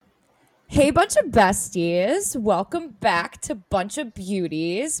Hey, bunch of besties. Welcome back to Bunch of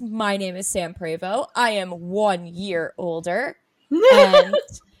Beauties. My name is Sam Prevo. I am 1 year older. And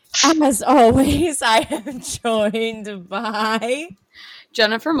as always, I am joined by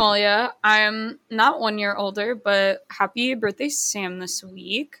Jennifer Molia. I'm not 1 year older, but happy birthday, Sam, this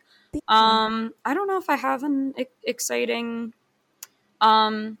week. I don't know if I have an exciting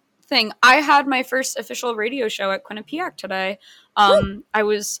thing. I had my first official radio show at Quinnipiac today. I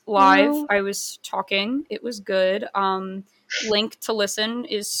was live. Woo. I was talking. It was good. Link to listen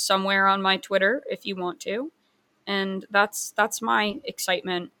is somewhere on my Twitter if you want to. And that's my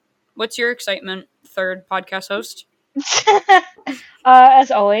excitement. What's your excitement, third podcast host? As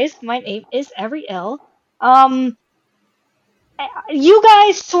always, my name is Ariel. Um, you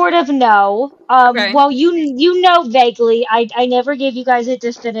guys sort of know. Okay. Well, you know vaguely. I never gave you guys a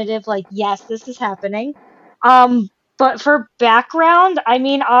definitive like, yes, this is happening. But for background, I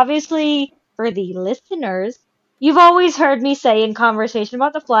mean, obviously for the listeners, you've always heard me say in conversation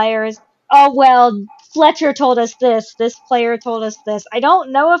about the Flyers, oh well, Fletcher told us this player told us this. I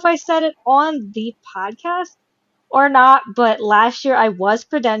don't know if I said it on the podcast or not, but last year I was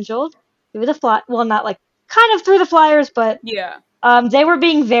credentialed through the well, not like kind of through the Flyers, but Yeah. they were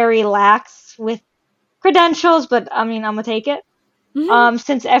being very lax with credentials, but I mean, I'm gonna take it.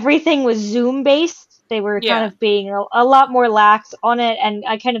 Since everything was Zoom based, they were kind Yeah. of being a lot more lax on it, and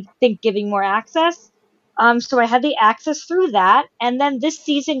I kind of think giving more access. So I had the access through that, and then this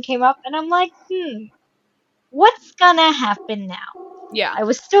season came up, and I'm like, what's gonna happen now? Yeah. I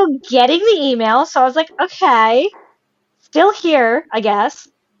was still getting the email, so I was like, okay, still here, I guess.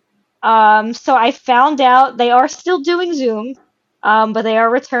 So I found out they are still doing Zoom, but they are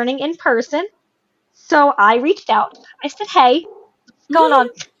returning in person. So I reached out. I said, hey, what's going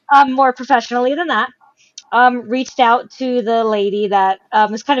on? More professionally than that. Reached out to the lady that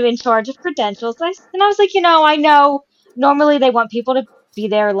was kind of in charge of credentials. And I was like, I know normally they want people to be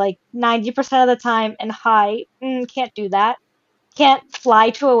there like 90% of the time, and can't do that. Can't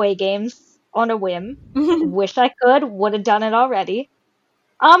fly to away games on a whim. Wish I could, would have done it already.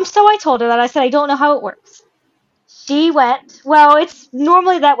 So I told her that. I said, I don't know how it works. She went, well, it's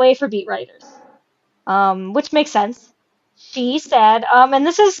normally that way for beat writers, which makes sense. She said, and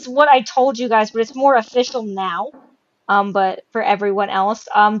this is what I told you guys, but it's more official now, but for everyone else,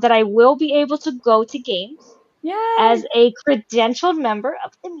 that I will be able to go to games Yay! as a credentialed member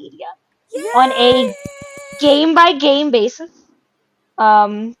of the media Yay! on a game by game basis,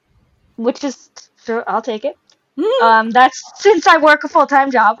 which is sure I'll take it. That's since I work a full time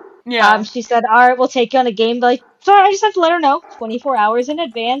job. Yeah. She said, "All right, we'll take you on a game." Like, sorry, I just have to let her know 24 hours in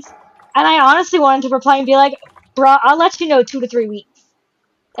advance. And I honestly wanted to reply and be like, "Bruh, I'll let you know 2 to 3 weeks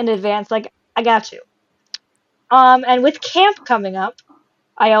in advance. Like, I got you." And with camp coming up,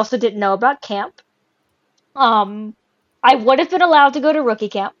 I also didn't know about camp. Um, I would have been allowed to go to rookie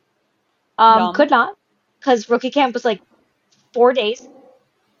camp. Yum. Could not, because rookie camp was like 4 days,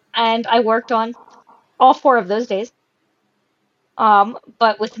 and I worked on all 4 of those days.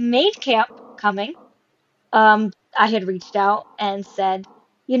 But with maid camp coming, I had reached out and said,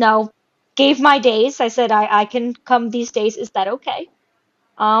 gave my days. I said I can come these days. Is that okay?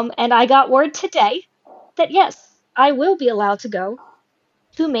 And I got word today that yes, I will be allowed to go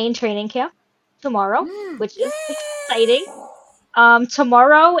to main training camp tomorrow, which is exciting.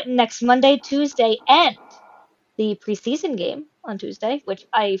 Tomorrow, next Monday, Tuesday, and the preseason game on Tuesday, which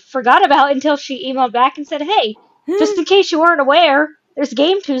I forgot about until she emailed back and said, "Hey, just in case you weren't aware, there's a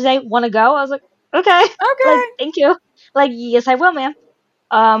game Tuesday. Want to go?" I was like, "Okay, like, thank you." Like, yes, I will, ma'am.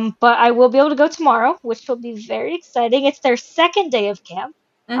 But I will be able to go tomorrow, which will be very exciting. It's their second day of camp.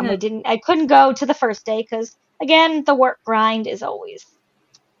 I couldn't go to the first day because, again, the work grind is always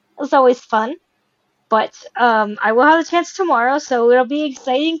fun. But I will have the chance tomorrow, so it'll be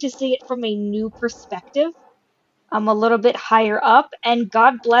exciting to see it from a new perspective. I'm a little bit higher up, and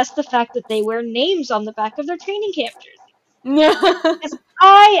God bless the fact that they wear names on the back of their training camp jerseys. Because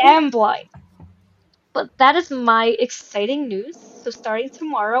I am blind. But that is my exciting news. So starting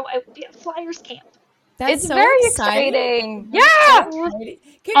tomorrow, I will be at Flyers camp. That's It's so very exciting. exciting. That's Yeah. so exciting.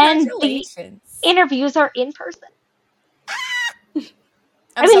 And the Congratulations. interviews are in person.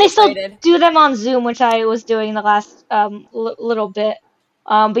 I'm I mean, so they excited. still do them on Zoom, which I was doing the last little bit.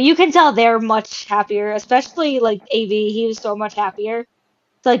 But you can tell they're much happier, especially like AV. He was so much happier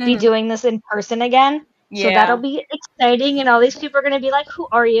to like be doing this in person again. So that'll Yeah. be exciting, and all these people are gonna be like, "Who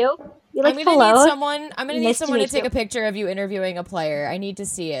are you?" Be like, I'm gonna "Hello." need someone. I'm gonna need Nice to someone to meet take you. a picture of you interviewing a player. I need to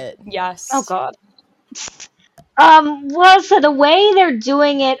see it. Yes. Oh God. Well, so the way they're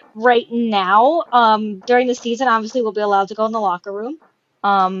doing it right now, during the season, obviously we'll be allowed to go in the locker room.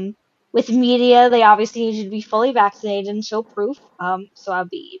 Um, with media, they obviously need you to be fully vaccinated and show proof. So I'll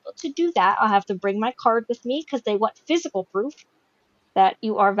be able to do that. I'll have to bring my card with me because they want physical proof that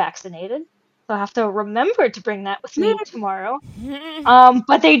you are vaccinated. So I have to remember to bring that with me tomorrow.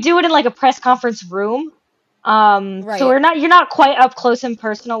 But they do it in like a press conference room. So Right. you're not quite up close and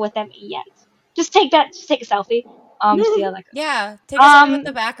personal with them yet. Just take a selfie. See how that goes. Yeah, take a selfie with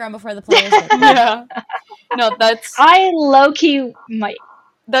the background before the players get there. Yeah. No, I low key might.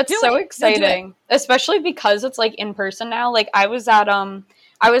 That's so exciting, especially because it's like in person now. Like I was at a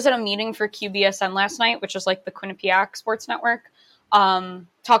meeting for QBSN last night, which is like the Quinnipiac Sports Network,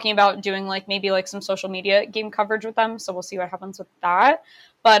 talking about doing like maybe like some social media game coverage with them. So we'll see what happens with that.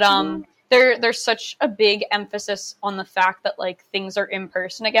 But there's such a big emphasis on the fact that like things are in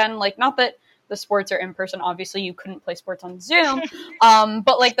person again. Like not that the sports are in person. Obviously, you couldn't play sports on Zoom,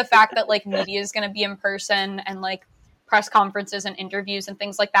 but like the fact that like media is going to be in person and like press conferences and interviews and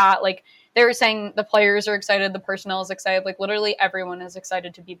things like that. Like they were saying the players are excited, the personnel is excited, like literally everyone is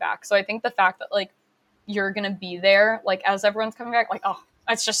excited to be back. So I think the fact that like you're going to be there, like as everyone's coming back, like, oh,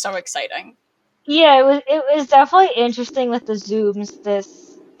 that's just so exciting. Yeah, it was definitely interesting with the Zooms this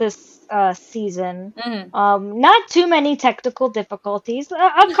season. Not too many technical difficulties,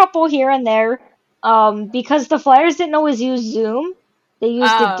 a couple here and there. Because the Flyers didn't always use Zoom. They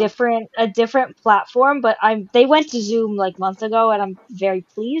used a different platform, but they went to Zoom like months ago, and I'm very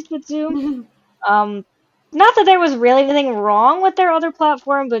pleased with Zoom. Not that there was really anything wrong with their other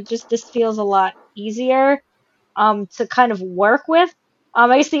platform, but just this feels a lot easier to kind of work with.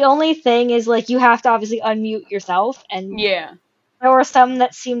 I guess the only thing is like you have to obviously unmute yourself, and yeah, there were some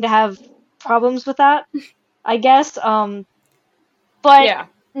that seem to have problems with that, I guess. But yeah.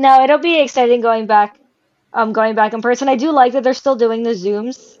 no, it'll be exciting going back in person. I do like that they're still doing the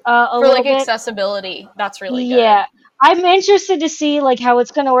Zooms a For little like bit. accessibility, that's really good. Yeah, I'm interested to see like how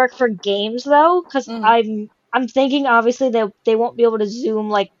it's gonna work for games though, because I'm thinking obviously they won't be able to Zoom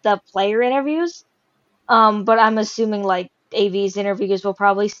like the player interviews. But I'm assuming like AV's interviews will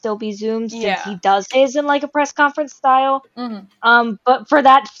probably still be Zoomed since he does his in like a press conference style. But for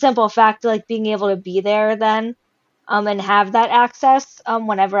that simple fact, like being able to be there then, and have that access,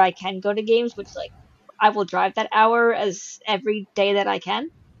 whenever I can go to games, which like I will drive that hour as every day that I can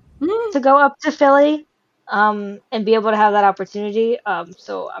to go up to Philly, and be able to have that opportunity.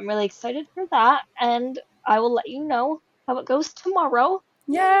 So I'm really excited for that, and I will let you know how it goes tomorrow.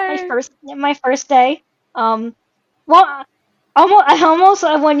 Yay! My first day. Well, I almost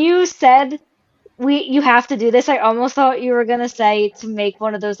when you said you have to do this, I almost thought you were gonna say to make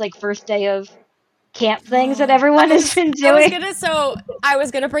one of those like first day of camp things that everyone has been doing. I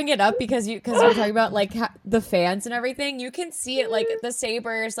was gonna bring it up because you're talking about like the fans and everything. You can see it like the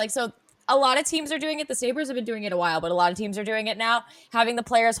Sabres, like so. A lot of teams are doing it. The Sabres have been doing it a while, but a lot of teams are doing it now. Having the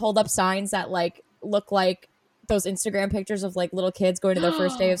players hold up signs that like look like those Instagram pictures of like little kids going to their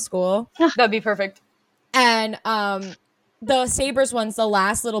first day of school. That'd be perfect. And the Sabres ones, the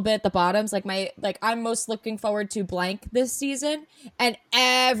last little bit at the bottoms, I'm most looking forward to blank this season. And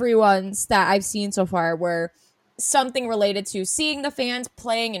everyone's that I've seen so far were something related to seeing the fans,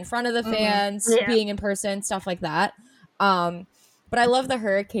 playing in front of the fans, being in person, stuff like that. But I love the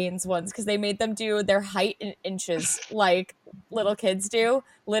Hurricanes ones because they made them do their height in inches like little kids do.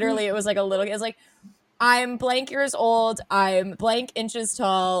 Literally, it was like it was like, I'm blank years old. I'm blank inches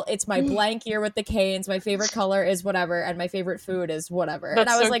tall. It's my blank year with the Canes. My favorite color is whatever, and my favorite food is whatever. That's and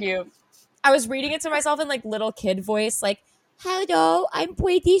I was so like, cute. I was reading it to myself in like little kid voice, like, "Hello, I'm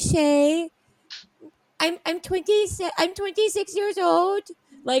Brady Shea. I'm 26 years old."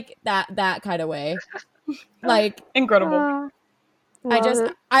 Like that kind of way. Like incredible.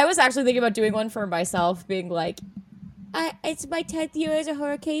 I was actually thinking about doing one for myself, being like, it's my 10th year as a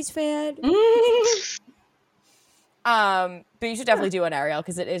Hurricanes fan. But you should definitely do one, Ariel,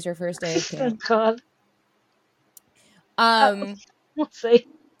 because it is your first day of camp. Oh, God. We'll see.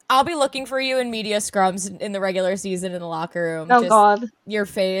 I'll be looking for you in media scrums in the regular season in the locker room. Oh, God. Your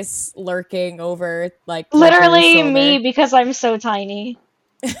face lurking over, like... Literally me, because I'm so tiny.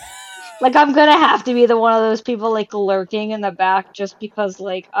 Like, I'm gonna have to be one of those people, like, lurking in the back just because,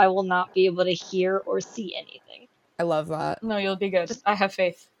 like, I will not be able to hear or see anything. I love that. No, you'll be good. I have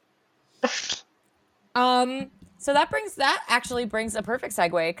faith. So that actually brings a perfect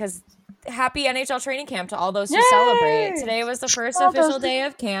segue, because happy NHL training camp to all those who celebrate. Today was the first official day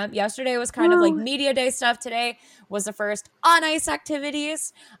of camp. Yesterday was kind of like media day stuff. Today was the first on-ice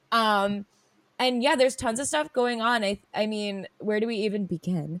activities. And yeah, there's tons of stuff going on. I mean, where do we even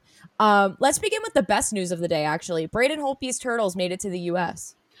begin? Let's begin with the best news of the day, actually. Braden Holtby's Turtles made it to the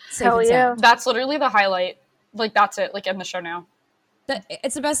U.S. Hell yeah. That's literally the highlight. Like, that's it. Like, in the show now.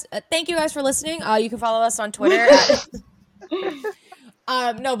 It's the best. Thank you guys for listening. You can follow us on Twitter.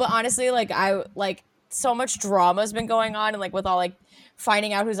 No, but honestly, like so much drama has been going on, and like with all like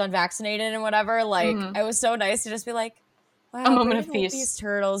finding out who's unvaccinated and whatever. Like it was so nice to just be like, wow, a moment of Braden peace. Holtby's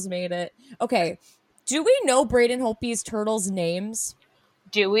turtles made it. Okay, do we know Braden Holtby's turtles' names?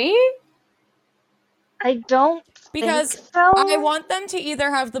 Do we? I don't Because think so. I want them to either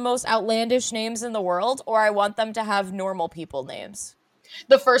have the most outlandish names in the world, or I want them to have normal people names.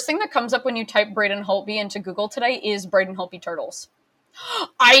 The first thing that comes up when you type Braden Holtby into Google today is Braden Holtby turtles.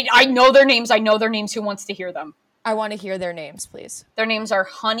 I know their names. I know their names. Who wants to hear them? I want to hear their names, please. Their names are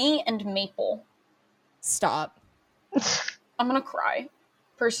Honey and Maple. Stop. I'm gonna cry.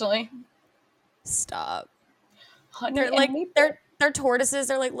 Personally. Stop. Honey They're and like Maple. they're tortoises.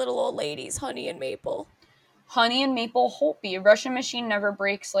 They're like little old ladies. Honey and Maple. Honey and Maple Holtby. Russian Machine Never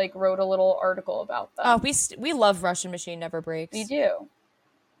Breaks wrote a little article about them. Oh, we love Russian Machine Never Breaks. We do.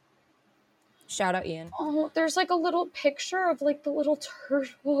 Shout out Ian. Oh, there's like a little picture of like the little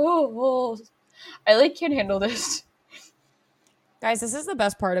turtles. I can't handle this. Guys, this is the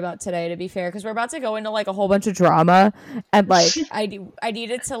best part about today, to be fair, because we're about to go into like a whole bunch of drama, and like I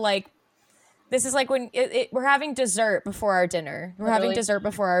needed to like. This is like when we're having dessert before our dinner. We're having dessert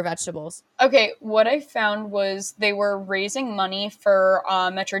before our vegetables. Okay, what I found was they were raising money for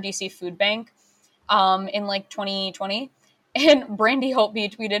Metro DC Food Bank in like 2020. And Brandy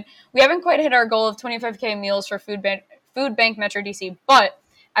Holtby tweeted, "We haven't quite hit our goal of 25K meals for Food Bank Metro DC, but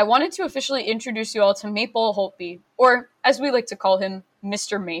I wanted to officially introduce you all to Maple Holtby, or as we like to call him,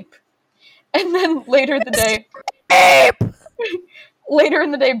 Mr. Mape." And then later in the day,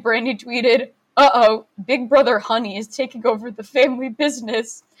 Brandy tweeted, "Uh-oh, Big Brother Honey is taking over the family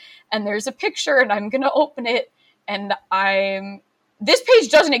business. And there's a picture, and I'm going to open it. And this page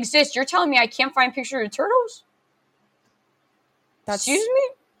doesn't exist. You're telling me I can't find pictures of turtles? Excuse me?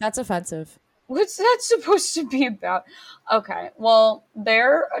 That's offensive. What's that supposed to be about?" Okay, well,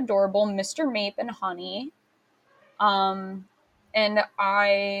 they're adorable, Mr. Mape and Honey. And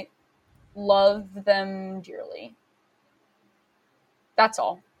I love them dearly. That's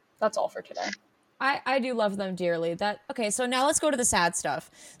all. That's all for today. I do love them dearly. Okay, so now let's go to the sad stuff.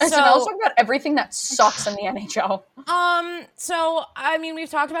 So now let's talk about everything that sucks in the NHL. So I mean,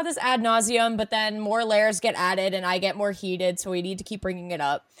 we've talked about this ad nauseum, but then more layers get added, and I get more heated, so we need to keep bringing it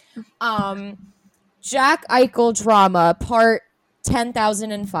up. Jack Eichel drama, part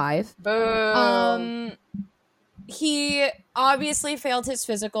 10,005. Boo. He obviously failed his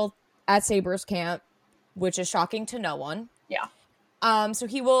physical at Sabres camp, which is shocking to no one. Yeah. So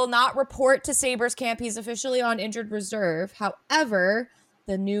he will not report to Sabres camp. He's officially on injured reserve. However,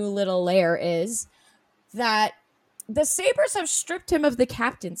 the new little layer is that the Sabres have stripped him of the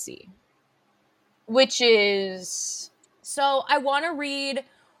captaincy. Which is... So I want to read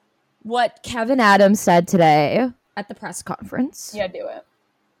what Kevin Adams said today at the press conference. Yeah, do it.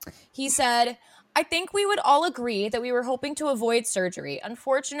 He said, "I think we would all agree that we were hoping to avoid surgery.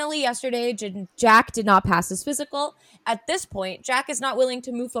 Unfortunately, yesterday, Jack did not pass his physical. At this point, Jack is not willing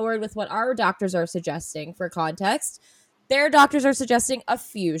to move forward with what our doctors are suggesting. For context, their doctors are suggesting a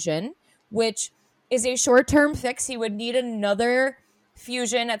fusion, which is a short-term fix. He would need another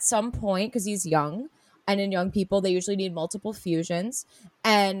fusion at some point because he's young. And in young people, they usually need multiple fusions.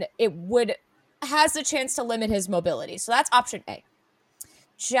 And it has a chance to limit his mobility. So that's option A.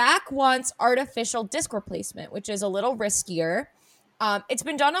 Jack wants artificial disc replacement, which is a little riskier. It's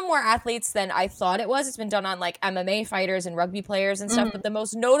been done on more athletes than I thought it was. It's been done on like MMA fighters and rugby players and stuff. But the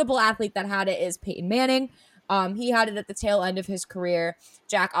most notable athlete that had it is Peyton Manning. He had it at the tail end of his career.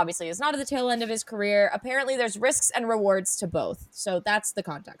 Jack obviously is not at the tail end of his career. Apparently there's risks and rewards to both. So that's the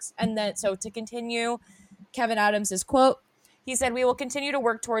context. And then, so to continue, Kevin Adams' quote, he said, "We will continue to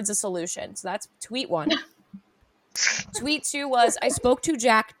work towards a solution." So that's tweet 1. Tweet 2 was, "I spoke to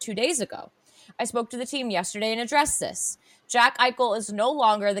Jack 2 days ago. I spoke to the team yesterday and addressed this. Jack Eichel is no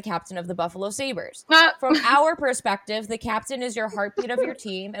longer the captain of the Buffalo Sabres. From our perspective, the captain is your heartbeat of your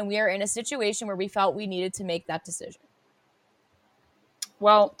team, and we are in a situation where we felt we needed to make that decision."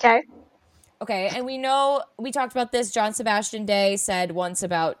 Well, Okay, and we know, we talked about this, John Sebastian Day said once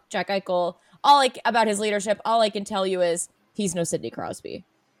about Jack Eichel, about his leadership, all I can tell you is he's no Sidney Crosby.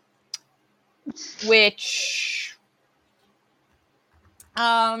 which...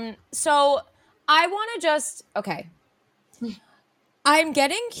 So I want to just, okay. I'm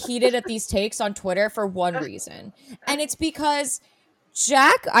getting heated at these takes on Twitter for one reason. And it's because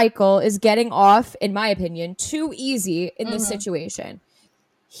Jack Eichel is getting off, in my opinion, too easy in this situation.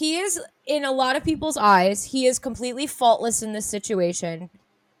 He is, in a lot of people's eyes, he is completely faultless in this situation.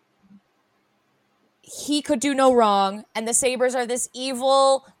 he could do no wrong, and the Sabres are this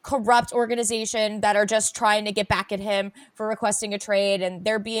evil, corrupt organization that are just trying to get back at him for requesting a trade, and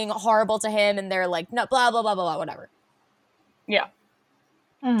they're being horrible to him, and they're like, no, blah, blah, blah, blah, blah, whatever. Yeah.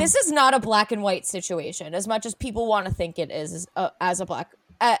 This is not a black and white situation, as much as people want to think it is. As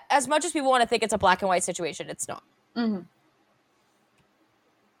much as people want to think it's a black and white situation, it's not. Mm-hmm.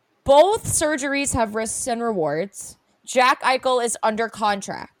 Both surgeries have risks and rewards. Jack Eichel is under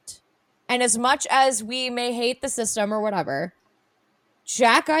contract. And as much as we may hate the system or whatever,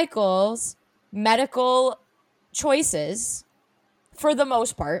 Jack Eichel's medical choices, for the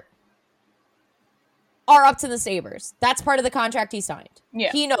most part, are up to the Sabres. That's part of the contract he signed.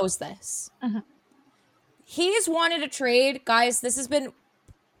 Yeah. He knows this. Mm-hmm. He's wanted a trade. Guys, this has been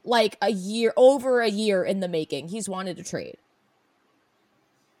like over a year in the making. He's wanted a trade.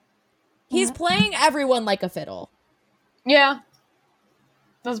 He's playing everyone like a fiddle. Yeah.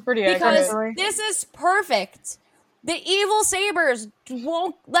 That's pretty Because accurate. this is perfect. The evil Sabres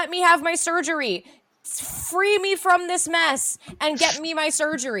won't let me have my surgery. Free me from this mess and get me my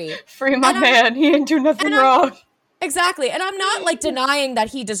surgery. Free my man. He didn't do nothing wrong. Exactly. And I'm not like denying that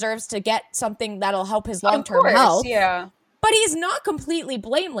he deserves to get something that'll help his long-term health. Yeah. But he's not completely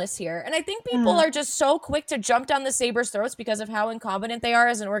blameless here. And I think people are just so quick to jump down the Sabres' throats because of how incompetent they are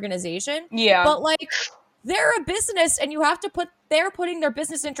as an organization. Yeah. But like, they're a business, and you have to they're putting their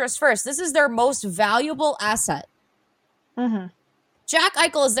business interests first. This is their most valuable asset. Mm-hmm. Jack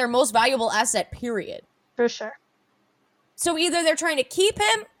Eichel is their most valuable asset, period. For sure. So either they're trying to keep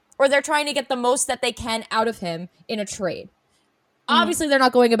him or they're trying to get the most that they can out of him in a trade. Obviously, they're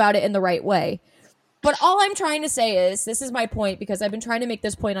not going about it in the right way. But all I'm trying to say is, this is my point, because I've been trying to make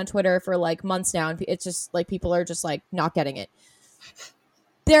this point on Twitter for like months now, and it's just like people are just like not getting it.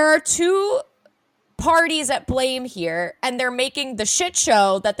 There are two parties at blame here, and they're making the shit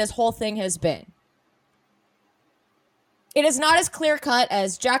show that this whole thing has been. It is not as clear cut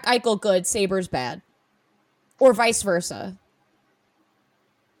as Jack Eichel good, Sabres bad, or vice versa.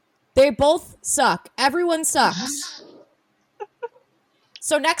 They both suck. Everyone sucks.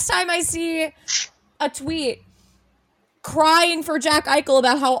 So next time I see a tweet crying for Jack Eichel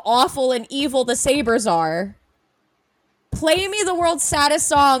about how awful and evil the Sabres are, play me the world's saddest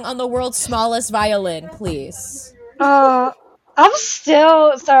song on the world's smallest violin, please. I'm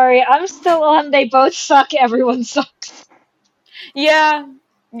still on they both suck, everyone sucks. Yeah.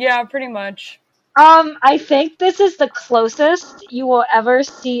 Yeah, pretty much. I think this is the closest you will ever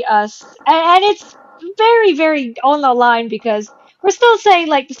see us, and it's very, very on the line, because we're still saying,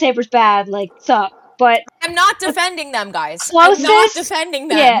 like, the Sabres bad, like, suck, but I'm not defending them, guys. closest, I'm not defending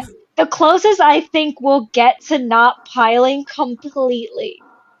them. yeah, the closest I think we'll get to not piling completely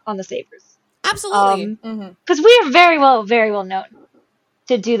on the Sabres. Absolutely. Because we are very well known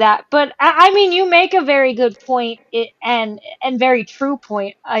to do that. But I mean, you make a very good point, and very true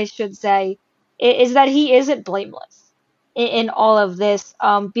point, I should say, is that he isn't blameless in all of this,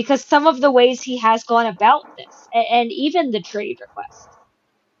 because some of the ways he has gone about this, and even the trade requests,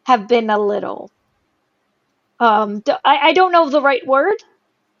 have been a little, I don't know the right word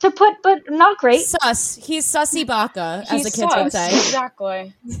to put, but not great. Sus. He's sussy baka, as He's the kids would sus. say.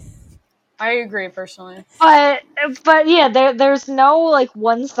 Exactly. I agree, personally. But yeah, there's no, like,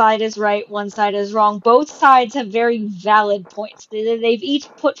 one side is right, one side is wrong. Both sides have very valid points. They've each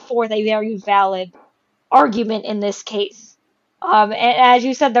put forth a very valid argument in this case. And as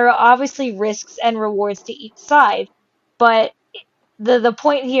you said, there are obviously risks and rewards to each side. But the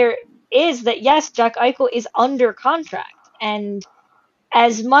point here is that, yes, Jack Eichel is under contract. And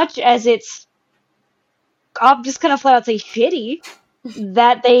as much as it's, I'm just gonna flat out say, shitty,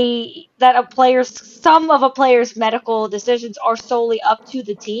 that some of a player's medical decisions are solely up to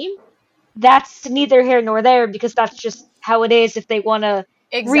the team, that's neither here nor there, because that's just how it is. If they want to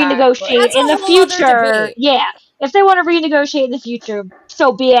renegotiate That's in a the whole other future, debate. yeah, if they want to renegotiate in the future,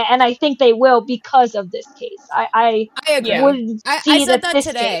 so be it. And I think they will, because of this case. I agree. wouldn't I see said that this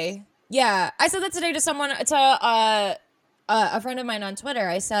today. case. Yeah, I said that today to someone, to a friend of mine on Twitter.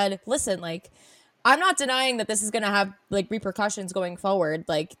 I said, listen, like, I'm not denying that this is going to have, like, repercussions going forward.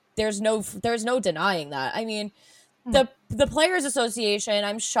 Like, there's no denying that. I mean, the Players Association,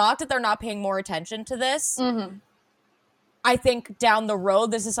 I'm shocked that they're not paying more attention to this. I think down the road,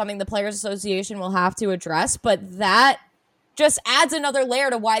 this is something the Players Association will have to address, but that just adds another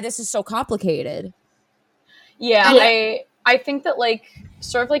layer to why this is so complicated. Yeah, I think that, like,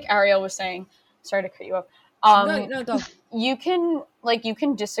 sort of like Ariel was saying, sorry to cut you off. No, go. You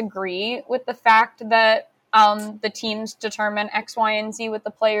can disagree with the fact that the teams determine X, Y, and Z with the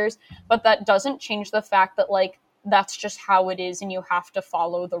players, but that doesn't change the fact that, like, that's just how it is and you have to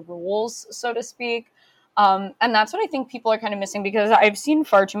follow the rules, so to speak. And that's what I think people are kind of missing, because I've seen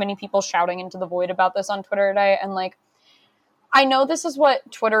far too many people shouting into the void about this on Twitter today. And like, I know this is what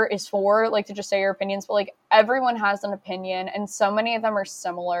Twitter is for, like, to just say your opinions, but like, everyone has an opinion, and so many of them are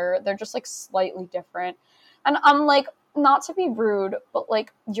similar. They're just like slightly different. And I'm like, not to be rude, but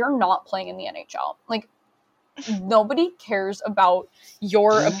like, you're not playing in the NHL. Like, nobody cares about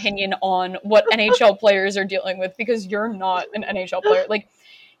your opinion on what NHL players are dealing with, because you're not an NHL player.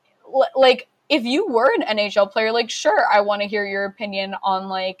 Like if you were an NHL player, like, sure, I want to hear your opinion on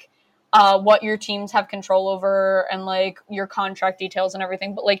like what your teams have control over and like your contract details and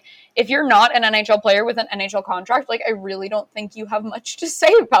everything. But like, if you're not an NHL player with an NHL contract, like, I really don't think you have much to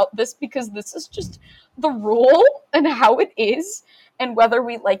say about this, because this is just the rule and how it is. And whether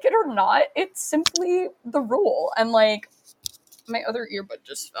we like it or not, it's simply the rule. And like, my other earbud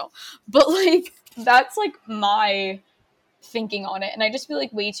just fell. But like, that's like my thinking on it. And I just feel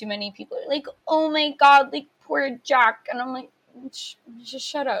like way too many people are like, oh my God, like, poor Jack. And I'm like, just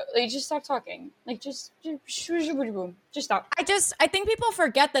shut up. Like, just stop talking. Like, just stop. I think people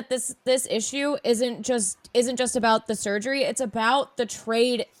forget that this issue isn't just about the surgery. It's about the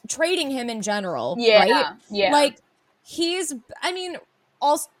trading him in general. Yeah. Right? Yeah. Like, I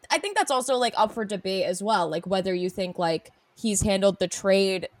think that's also like up for debate as well. Like, whether you think like he's handled the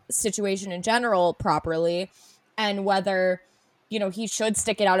trade situation in general properly, and whether, you know, he should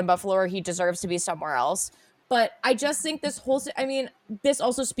stick it out in Buffalo or he deserves to be somewhere else. But I just think this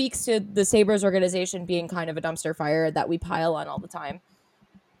also speaks to the Sabres organization being kind of a dumpster fire that we pile on all the time.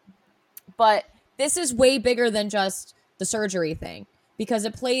 But this is way bigger than just the surgery thing, because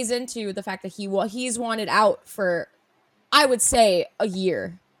it plays into the fact that he's wanted out for, I would say, a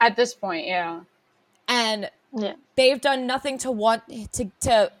year. At this point, yeah. And they've done nothing to want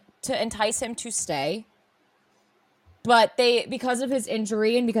to entice him to stay. But because of his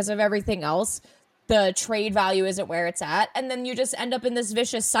injury and because of everything else, the trade value isn't where it's at. And then you just end up in this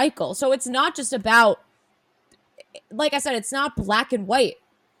vicious cycle. So it's not just about, like I said, it's not black and white.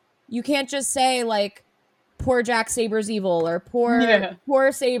 You can't just say like, poor Jack, Sabres evil, or poor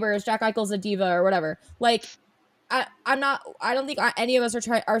Sabres, Jack Eichel's a diva, or whatever. Like, I don't think any of us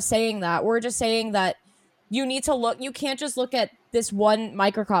are saying that. We're just saying that you need to look, you can't just look at this one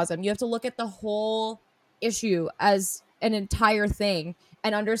microcosm. You have to look at the whole issue as an entire thing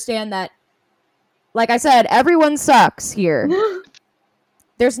and understand that, like I said, everyone sucks here.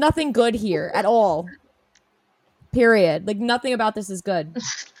 There's nothing good here at all. Period. Like, nothing about this is good.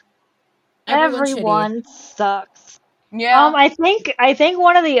 Everyone sucks. Yeah. I think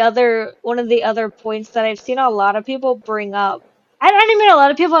one of the other points that I've seen a lot of people bring up, I mean, a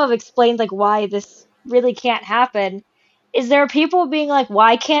lot of people have explained like why this really can't happen, is there are people being like,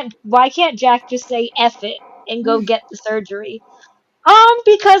 why can't Jack just say F it and go get the surgery?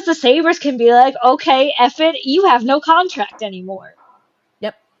 Because the Sabres can be like, okay, F it, you have no contract anymore.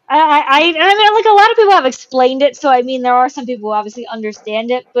 Yep. I mean, like, a lot of people have explained it, so I mean, there are some people who obviously understand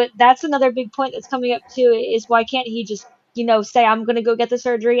it, but that's another big point that's coming up too, is why can't he just, you know, say, I'm gonna go get the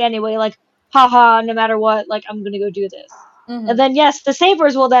surgery anyway, like, haha, no matter what, like, I'm gonna go do this. Mm-hmm. And then, yes, the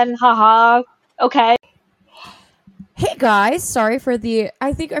Sabres will then, haha, okay. Hey guys, sorry for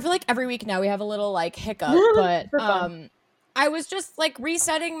I feel like every week now we have a little like hiccup, but I was just like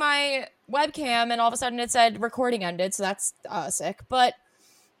resetting my webcam and all of a sudden it said recording ended, so that's sick. But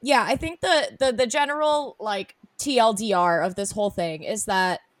yeah, I think the general like TLDR of this whole thing is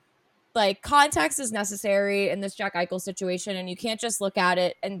that like context is necessary in this Jack Eichel situation, and you can't just look at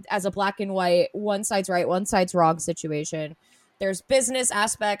it and as a black and white, one side's right, one side's wrong situation. There's business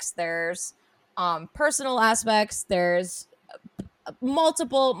aspects, there's personal aspects, there's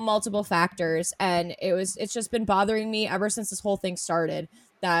multiple factors, and it's just been bothering me ever since this whole thing started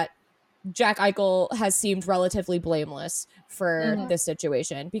that Jack Eichel has seemed relatively blameless for this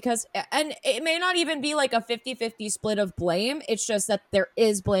situation, because, and it may not even be like a 50-50 split of blame, it's just that there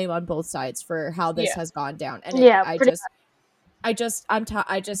is blame on both sides for how this has gone down. And I just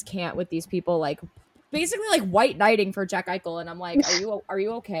can't with these people like basically like white knighting for Jack Eichel, and I'm like, are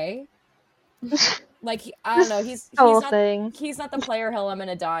you okay? Like, I don't know, he's not the player hill I'm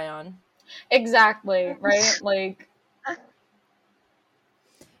gonna die on. Exactly, right? Like,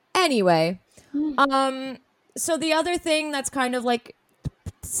 anyway, so the other thing that's kind of like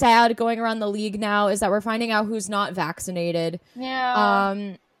sad going around the league now is that we're finding out who's not vaccinated.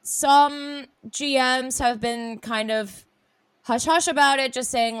 Yeah. Some GMs have been kind of hush-hush about it, just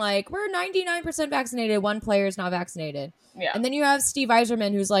saying like, we're 99% vaccinated, one player is not vaccinated. Yeah. And then you have Steve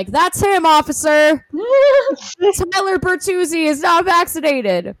Yzerman who's like, that's him, officer! Tyler Bertuzzi is not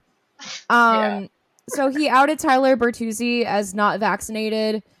vaccinated. So he outed Tyler Bertuzzi as not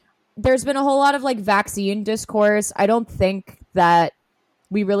vaccinated there's been a whole lot of like vaccine discourse. I don't think that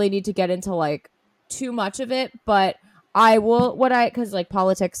we really need to get into like too much of it, but I will because like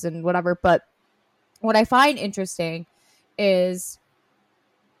politics and whatever, but what I find interesting is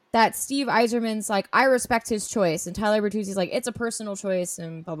that Steve Eiserman's like, I respect his choice, and Tyler Bertuzzi's like, it's a personal choice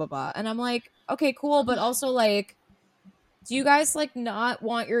and blah blah blah. And I'm like, okay, cool, but also like, do you guys like not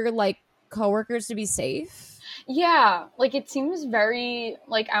want your like coworkers to be safe? Yeah, like it seems very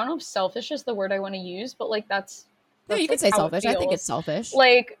like, I don't know if selfish is the word I want to use, but like that's No, you like, could say how it selfish. I think feels. it's selfish.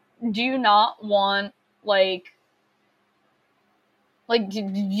 Like, do you not want do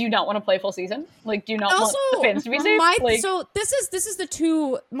you not want to play full season? Like, do you not want the fans to be safe? So this is the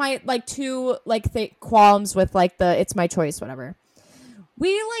two qualms with like the it's my choice, whatever.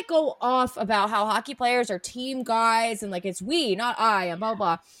 We like go off about how hockey players are team guys and like it's we, not I, and blah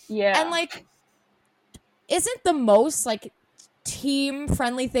blah. Yeah. And like, isn't the most like team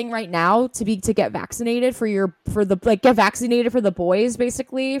friendly thing right now to get vaccinated get vaccinated for the boys,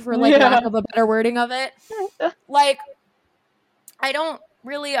 basically, for like lack of a better wording of it. Like, I don't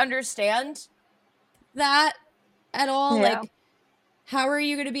really understand that at all. Yeah. Like, how are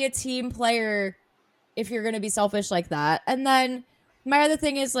you going to be a team player if you're going to be selfish like that? And then my other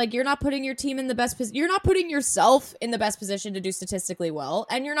thing is like, you're not putting your team in the best position. You're not putting yourself in the best position to do statistically well,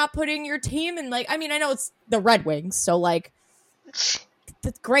 and you're not putting your team in like. I mean, I know it's the Red Wings, so like,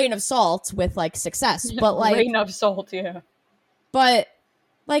 the grain of salt with like success, but like grain of salt, yeah. But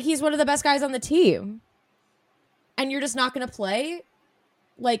like, he's one of the best guys on the team, and you're just not going to play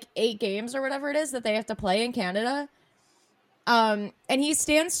like 8 games or whatever it is that they have to play in Canada. And he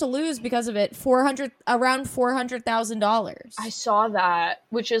stands to lose because of it around $400,000. I saw that,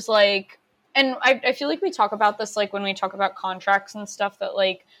 which is like, and I feel like we talk about this like when we talk about contracts and stuff, that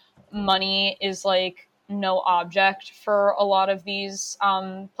like money is like no object for a lot of these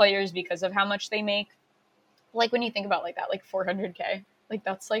players because of how much they make. Like when you think about like that, like $400K, like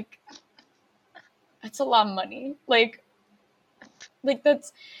that's a lot of money. Like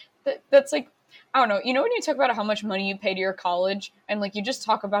that's like, I don't know. You know when you talk about how much money you pay to your college and like you just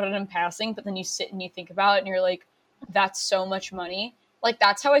talk about it in passing, but then you sit and you think about it and you're like, that's so much money. Like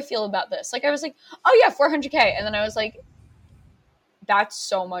that's how I feel about this. Like I was like, oh yeah, $400K, and then I was like, that's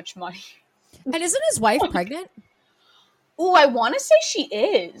so much money. And isn't his wife pregnant? Oh, I want to say she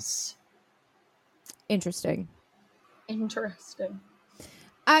is. Interesting. This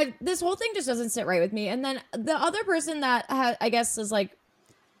whole thing just doesn't sit right with me. And then the other person that I guess is like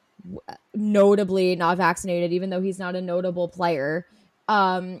notably not vaccinated, even though he's not a notable player,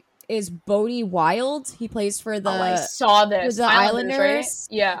 is Bodie Wild. He plays for the. I saw this. The Islanders. Right?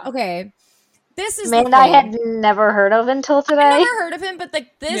 Yeah. Okay. This is man I had never heard of until today. I never heard of him, but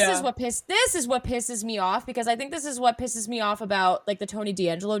like this is what pisses me off, because I think this is what pisses me off about like the Tony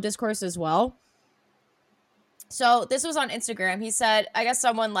DeAngelo discourse as well. So this was on Instagram. He said, I guess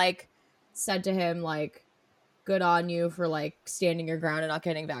someone like said to him like, good on you for like standing your ground and not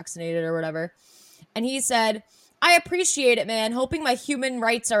getting vaccinated or whatever. And he said, I appreciate it, man. Hoping my human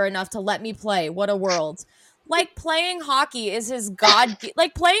rights are enough to let me play. What a world. Like playing hockey is his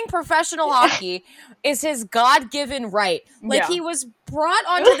like playing professional hockey is his God-given right. Like he was brought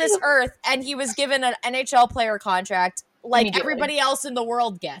onto this earth and he was given an NHL player contract like everybody else in the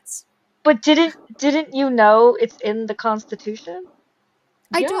world gets. But didn't you know it's in the Constitution?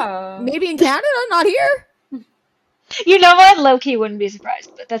 I don't. Maybe in Canada, not here. You know what? Low-key wouldn't be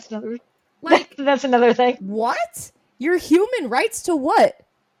surprised, but that's another that's another thing. What? Your human rights to what?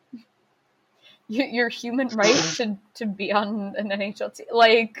 Your human right to be on an NHL team.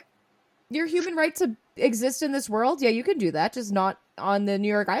 Like, your human right to exist in this world? Yeah, you can do that, just not on the New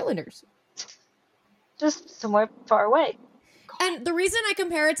York Islanders. Just somewhere far away. And the reason I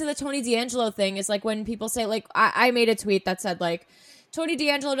compare it to the Tony DeAngelo thing is like when people say, like, I made a tweet that said, like, Tony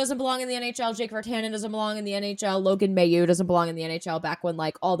DeAngelo doesn't belong in the NHL, Jake Virtanen doesn't belong in the NHL, Logan Mailloux doesn't belong in the NHL, back when,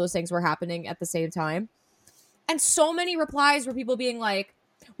 like, all those things were happening at the same time. And so many replies were people being like,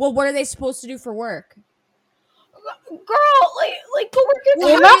 well, what are they supposed to do for work? Girl, like go work at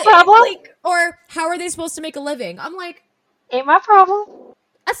ain't my problem. Like, or how are they supposed to make a living? I'm like, ain't my problem.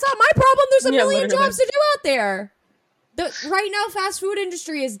 That's not my problem. There's a million literally. jobs to do out there. Right now, fast food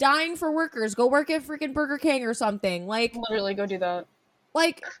industry is dying for workers. Go work at freaking Burger King or something. Like, literally go do that.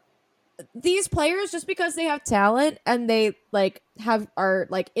 Like, these players, just because they have talent and they like are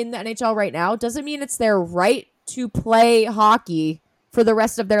like in the NHL right now, doesn't mean it's their right to play hockey for the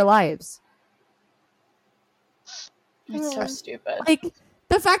rest of their lives. It's so stupid. Like,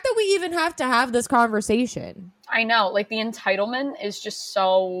 the fact that we even have to have this conversation. I know. Like, the entitlement is just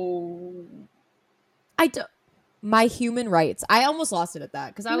so... my human rights. I almost lost it at that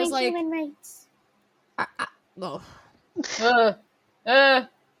because I was like, human rights.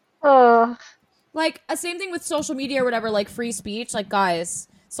 Oh. Like, same thing with social media or whatever, like free speech. Like, guys,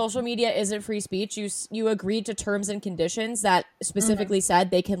 social media isn't free speech. You agreed to terms and conditions that specifically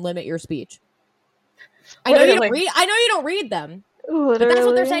said they can limit your speech. I know you don't read them. Literally. But that's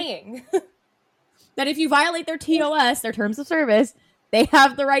what they're saying. That if you violate their TOS, their terms of service, they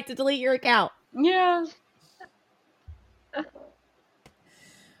have the right to delete your account. Yeah.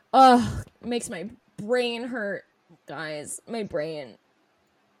 Ugh, it makes my brain hurt, guys. My brain.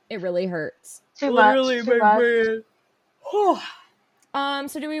 It really hurts. Too much. Brain.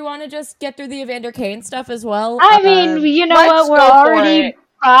 So do we want to just get through the Evander Kane stuff as well? I mean, you know what? We're already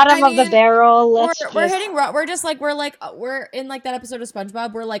bottom of the barrel. We're in like that episode of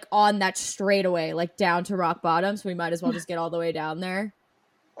SpongeBob. We're like on that straightaway, like down to rock bottom. So we might as well just get all the way down there.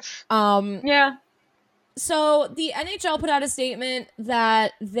 Yeah. So the NHL put out a statement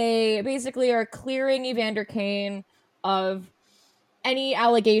that they basically are clearing Evander Kane of any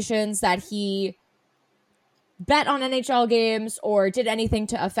allegations that he bet on NHL games or did anything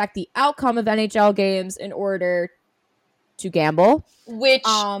to affect the outcome of NHL games in order to gamble. Which,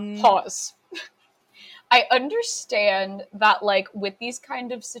 pause. I understand that, like, with these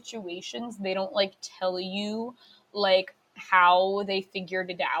kind of situations, they don't, like, tell you, like, how they figured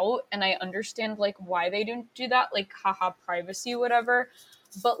it out. And I understand, like, why they didn't do that. Like, haha, privacy, whatever.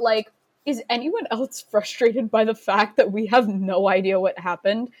 But, like, is anyone else frustrated by the fact that we have no idea what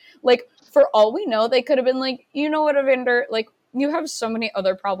happened? Like, for all we know, they could have been like, you know what, Evander, like, you have so many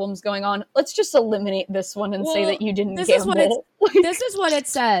other problems going on. Let's just eliminate this one and say that you didn't gamble. This is what it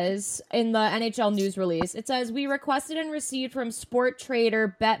says in the NHL news release. It says, we requested and received from Sport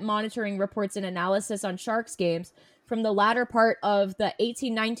Trader bet monitoring reports and analysis on Sharks games from the latter part of the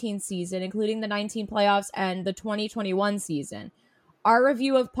 18-19 season, including the 19 playoffs and the 2021 season. Our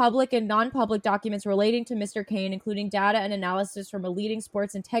review of public and non-public documents relating to Mr. Kane, including data and analysis from a leading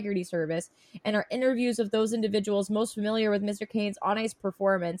sports integrity service, and our interviews of those individuals most familiar with Mr. Kane's on-ice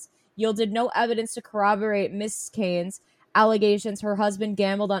performance, yielded no evidence to corroborate Miss Kane's allegations her husband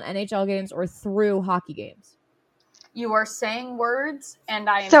gambled on NHL games or through hockey games. You are saying words, and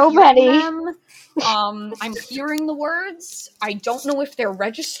I am so hearing many. them. I'm hearing the words. I don't know if they're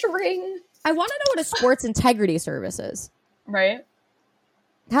registering. I want to know what a sports integrity service is. Right?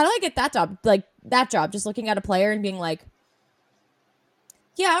 How do I get that job? Like, that job, just looking at a player and being like,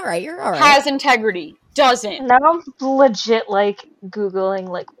 yeah, all right, you're all right. Has integrity. Doesn't. Now I'm legit, like, Googling,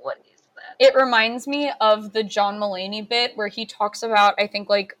 like, what is that? It reminds me of the John Mulaney bit where he talks about, I think,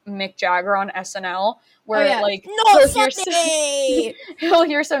 like, Mick Jagger on SNL, where, like, no, he'll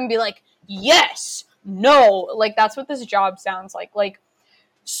hear someone be like, yes, no. Like, that's what this job sounds like. Like,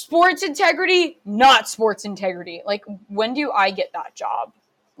 sports integrity, not sports integrity. Like, when do I get that job?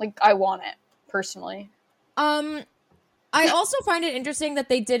 Like, I want it, personally. I also find it interesting that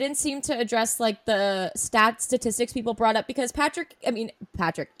they didn't seem to address, like, the statistics people brought up, because Evander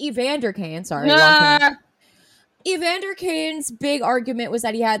Kane, Evander Kane's big argument was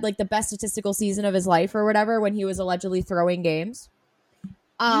that he had, like, the best statistical season of his life or whatever when he was allegedly throwing games.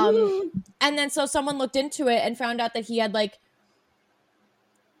 And then so someone looked into it and found out that he had, like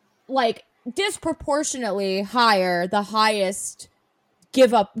disproportionately higher, the highest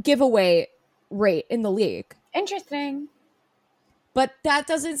giveaway rate in the league. Interesting. But that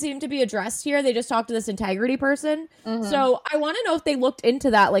doesn't seem to be addressed here. They just talked to this integrity person. Mm-hmm. So I want to know if they looked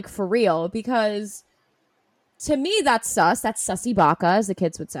into that, like, for real, because to me that's sus. That's sussy baka, as the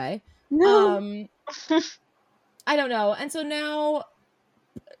kids would say. No. I don't know. And so now,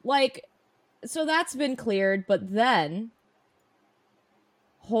 like, so that's been cleared, but then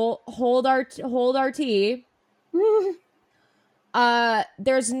hold our tea.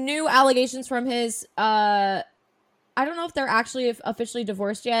 There's new allegations from his I don't know if they're actually officially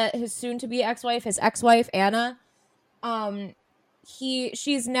divorced yet. His soon-to-be ex-wife, his ex-wife Anna,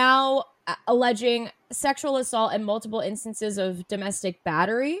 she's now alleging sexual assault and multiple instances of domestic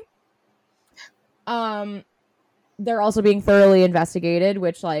battery. They're also being thoroughly investigated,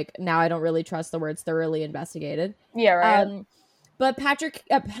 which, like, now I don't really trust the words thoroughly investigated. Yeah, right. But I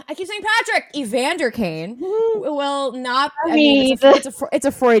keep saying Patrick, Evander Kane will not. I mean, it's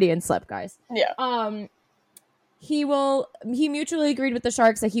a Freudian slip, guys. Yeah. He mutually agreed with the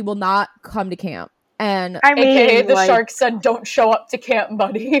Sharks that he will not come to camp, and AKA the Sharks said, "Don't show up to camp,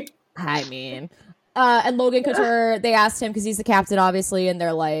 buddy." I mean, and Logan Couture, they asked him because he's the captain, obviously, and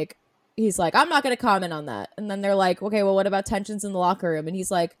they're like, he's like, "I'm not going to comment on that." And then they're like, "Okay, well, what about tensions in the locker room?" And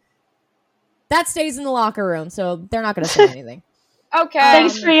he's like, "That stays in the locker room, so they're not going to say anything." Okay.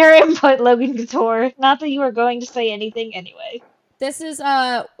 Thanks for your input, Logan Couture. Not that you were going to say anything anyway. This is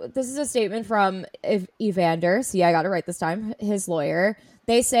a statement from Evander. See, I got it right this time. His lawyer.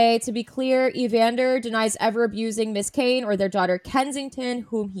 They say, to be clear, Evander denies ever abusing Miss Kane or their daughter Kensington,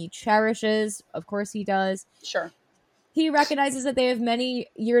 whom he cherishes. Of course he does. Sure. He recognizes that they have many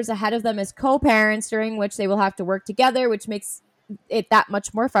years ahead of them as co-parents, during which they will have to work together, which makes it that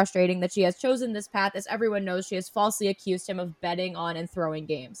much more frustrating that she has chosen this path. As everyone knows, she has falsely accused him of betting on and throwing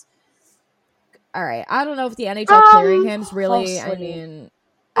games. All right, I don't know if the NHL clearing him is really. falsely. I mean,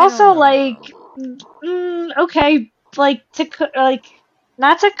 Also, okay,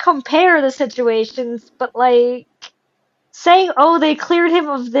 not to compare the situations, but saying, oh, they cleared him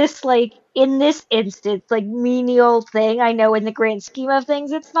of this, in this instance, menial thing. I know in the grand scheme of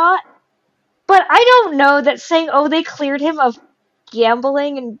things it's not. But I don't know that saying, oh, they cleared him of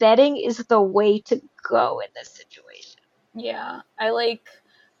gambling and betting is the way to go in this situation. Yeah,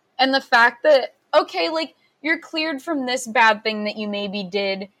 and the fact that, okay, you're cleared from this bad thing that you maybe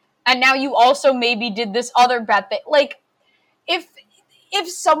did, and now you also maybe did this other bad thing. If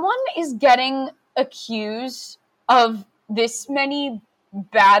someone is getting accused of this many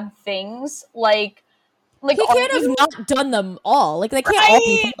bad things, he can't have not done them all. They can't all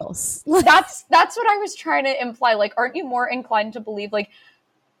be false. That's what I was trying to imply. Aren't you more inclined to believe,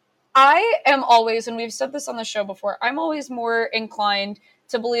 I am always, and we've said this on the show before, I'm always more inclined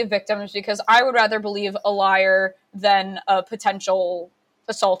to believe victims because I would rather believe a liar than a potential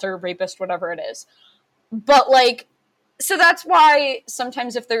assaulter, rapist, whatever it is. But, so that's why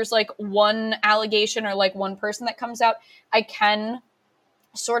sometimes if there's, one allegation or, one person that comes out, I can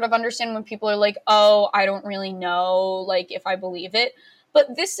sort of understand when people are like, oh, I don't really know, if I believe it.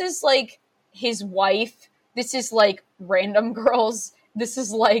 But this is, his wife. This is, random girls. This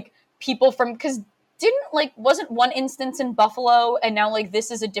is, people from, because wasn't one instance in Buffalo and now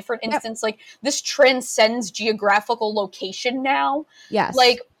this is a different instance. Yep. This transcends geographical location now. Yes.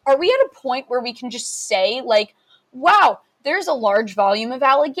 Are we at a point where we can just say wow, there's a large volume of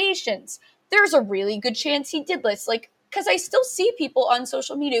allegations. There's a really good chance he did this. Because I still see people on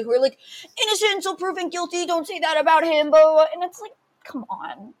social media who are innocent until proven guilty. Don't say that about him, blah, blah, blah. And it's come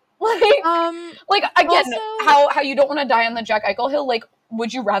on. Again, also, how you don't want to die on the Jack Eichel Hill.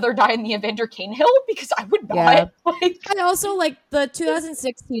 Would you rather die in the Evander Kane Hill? Because I would not. Yeah. And also, the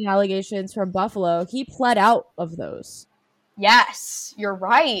 2016 allegations from Buffalo, he pled out of those. Yes, you're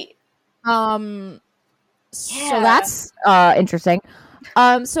right. So that's interesting.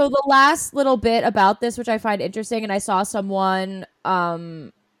 So the last little bit about this, which I find interesting, and I saw someone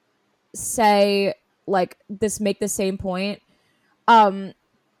say make the same point.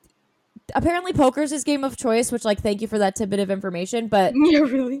 Apparently poker's his game of choice, which thank you for that tidbit of information. But yeah,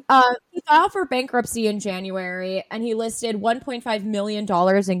 really. He filed for bankruptcy in January, and he listed $1.5 million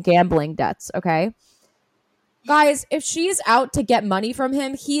in gambling debts. Okay, guys, if she's out to get money from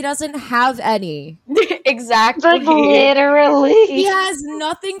him, he doesn't have any. Exactly. Literally, he has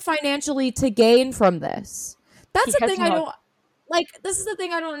nothing financially to gain from this. That's the thing I don't. This is the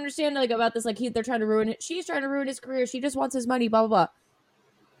thing I don't understand about this. They're trying to ruin it. She's trying to ruin his career. She just wants his money. Blah blah blah.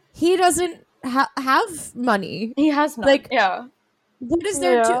 He doesn't have money. He has none. Yeah. What is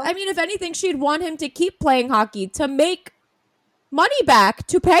there to... I mean, if anything, she'd want him to keep playing hockey to make money back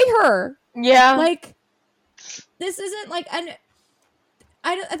to pay her. Yeah. This isn't and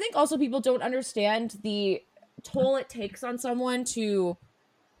I think also people don't understand the toll it takes on someone to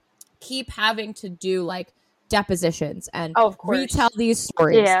keep having to do depositions and retell these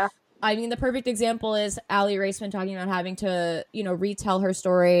stories. Yeah. I mean, the perfect example is Allie Raceman talking about having to, retell her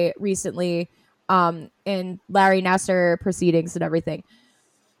story recently in Larry Nassar proceedings and everything.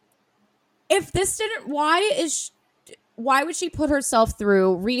 If this didn't, why would she put herself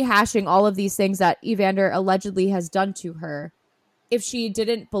through rehashing all of these things that Evander allegedly has done to her if she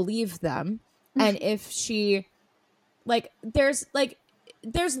didn't believe them? And if she, there's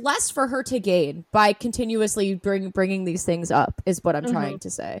less for her to gain by continuously bringing these things up is what I'm trying to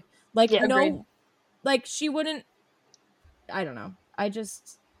say. Agreed. She wouldn't, I don't know.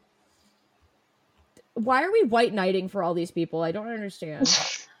 Why are we white knighting for all these people? I don't understand.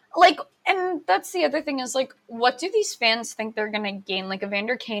 And that's the other thing is, what do these fans think they're going to gain?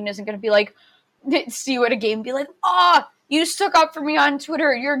 Evander Kane isn't going to be see you at a game and be you stuck up for me on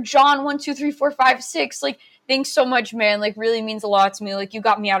Twitter. You're John123456. Thanks so much, man. Really means a lot to me. You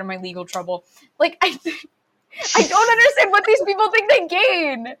got me out of my legal trouble. I don't understand what these people think they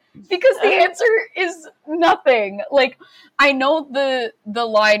gain because the answer is nothing. I know the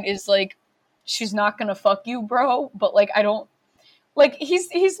line is she's not gonna fuck you, bro, but I don't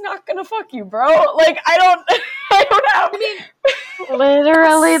he's not gonna fuck you, bro. I don't have. I mean,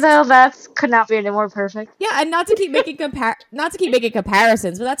 Literally, though, that's could not be any more perfect. Yeah, and not to keep making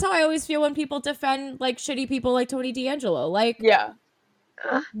comparisons, but that's how I always feel when people defend like shitty people like Tony D'Angelo. Like, Yeah.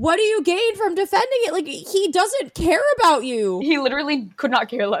 what do you gain from defending it? Like, he doesn't care about you. He literally could not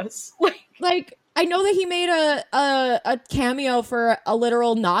care less. Like, I know that he made a cameo for a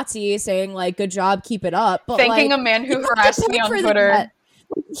literal Nazi saying like, "Good job, keep it up," but thanking like, a man who harassed me on Twitter. That.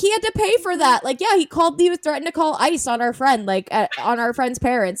 He had to pay for that. Like, yeah, he threatened to call ICE on our friend, like on our friend's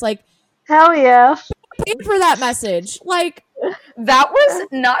parents. Like, hell yeah, paid for that message. Like, that was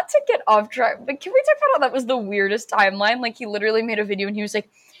not to get off track, but can we talk about how that was the weirdest timeline? Like, he literally made a video and he was like,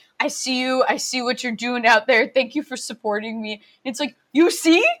 I see you, I see what you're doing out there, thank you for supporting me. And it's like, you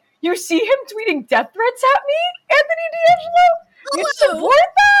see him tweeting death threats at me, Anthony D'Angelo? You support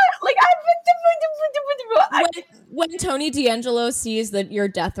that? Like, when Tony D'Angelo sees that your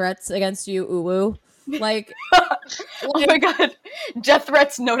death threats against you, uwu, like, oh my god, death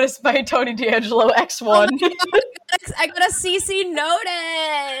threats noticed by Tony D'Angelo X1. Oh I got a CC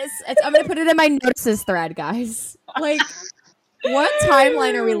notice. I'm gonna put it in my notices thread, guys. Like, what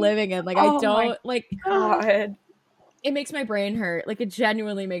timeline are we living in? Like, I don't like. God. It makes my brain hurt. Like, it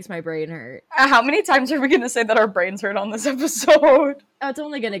genuinely makes my brain hurt. How many times are we going to say that our brains hurt on this episode? Oh, it's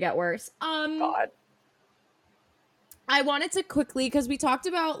only going to get worse. God. I wanted to quickly, because we talked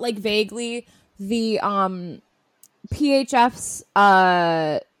about, like, vaguely the PHF's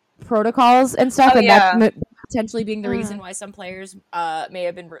protocols and stuff, that potentially being the reason why some players may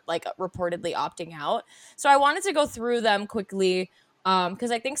have been like reportedly opting out. So I wanted to go through them quickly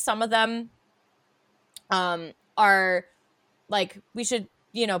because I think some of them are like, we should,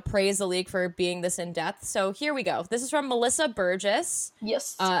 praise the league for being this in depth. So here we go. This is from Melissa Burgess.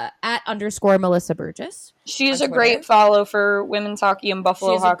 Yes. @ _Melissa Burgess. She's a great follow for women's hockey and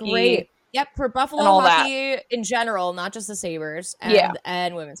Buffalo hockey. For Buffalo hockey in general, not just the Sabres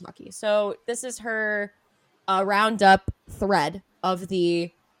and women's hockey. So this is her roundup thread of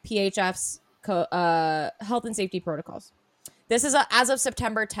the PHF's health and safety protocols. This is as of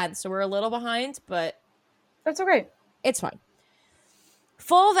September 10th, so we're a little behind, but that's okay. It's fine.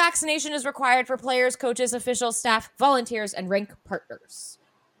 Full vaccination is required for players, coaches, officials, staff, volunteers, and rink partners.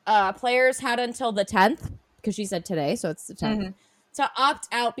 Players had until the 10th, because she said today, so it's the 10th, to opt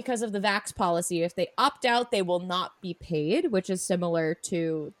out because of the vax policy. If they opt out, they will not be paid, which is similar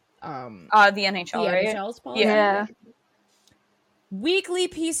to the NHL, right? NHL's policy. Yeah. Weekly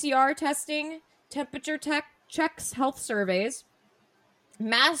PCR testing, temperature checks, health surveys.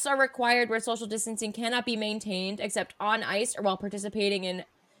 Masks are required where social distancing cannot be maintained except on ice or while participating in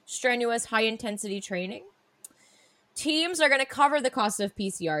strenuous high-intensity training. Teams are going to cover the cost of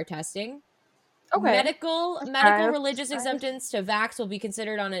PCR testing. Okay. Medical religious exemptions to vax will be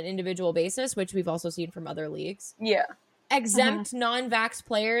considered on an individual basis, which we've also seen from other leagues. Yeah. Exempt non-vax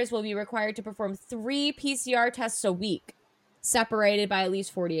players will be required to perform 3 PCR tests a week, separated by at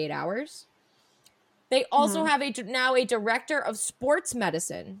least 48 hours. They also have now a director of sports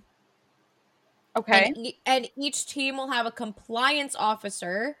medicine. Okay. And each team will have a compliance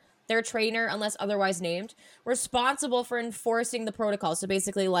officer, their trainer, unless otherwise named, responsible for enforcing the protocol. So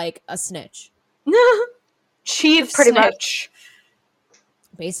basically like a snitch. Chief pretty snitch. Much.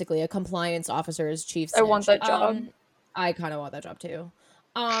 Basically, a compliance officer is chief snitch. I want that job. I kind of want that job too.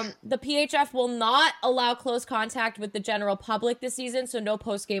 The PHF will not allow close contact with the general public this season, so no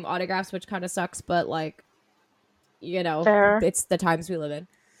post-game autographs, which kind of sucks, but like, fair. It's the times we live in.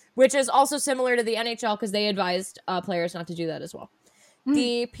 Which is also similar to the NHL because they advised players not to do that as well.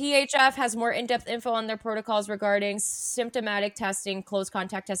 The PHF has more in-depth info on their protocols regarding symptomatic testing, close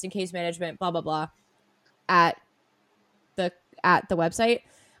contact testing, case management, blah, blah, blah, at the website.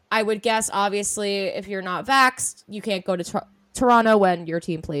 I would guess, obviously, if you're not vaxxed, you can't go to Toronto when your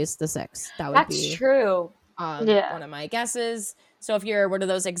team plays the 6th. That's be true. One of my guesses. So if you're one of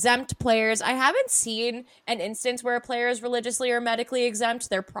those exempt players, I haven't seen an instance where a player is religiously or medically exempt.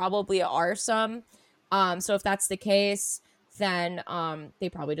 There probably are some. So if that's the case, then they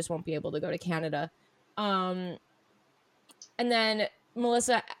probably just won't be able to go to Canada. And then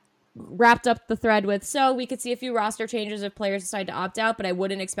Melissa wrapped up the thread with, so we could see a few roster changes if players decide to opt out, but I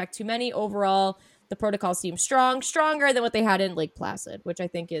wouldn't expect too many. Overall, the protocol seems stronger than what they had in Lake Placid, which I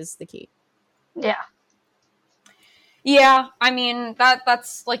think is the key. Yeah. Yeah, I mean,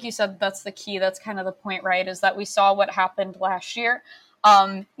 that's like you said, that's the key. That's kind of the point, right? Is that we saw what happened last year.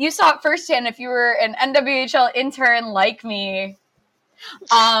 You saw it firsthand if you were an NWHL intern like me.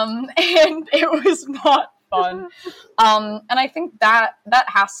 And it was not fun. And I think that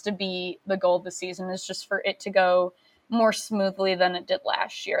has to be the goal of the season, is just for it to go more smoothly than it did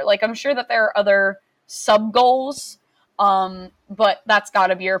last year. Like, I'm sure that there are other sub goals But that's got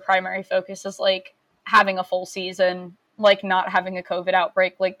to be your primary focus, is like having a full season, like not having a COVID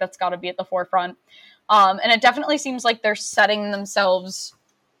outbreak. Like that's got to be at the forefront. And it definitely seems like they're setting themselves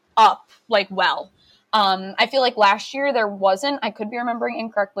up like well. I feel like last year there wasn't, I could be remembering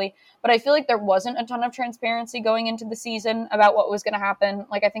incorrectly, but I feel like there wasn't a ton of transparency going into the season about what was going to happen.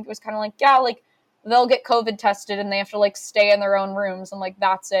 Like, I think it was kind of like, yeah, like they'll get COVID tested and they have to like stay in their own rooms and like,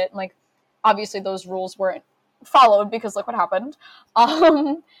 that's it. And, like, obviously those rules weren't followed because look what happened.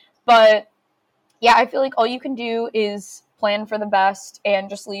 But yeah, I feel like all you can do is plan for the best and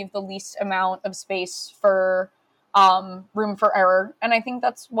just leave the least amount of space for room for error. And I think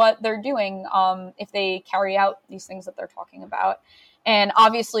that's what they're doing if they carry out these things that they're talking about. And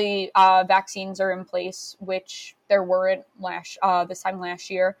obviously vaccines are in place, which there weren't this time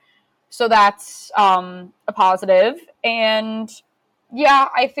last year. So that's a positive. And yeah,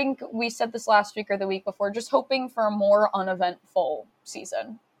 I think we said this last week or the week before, just hoping for a more uneventful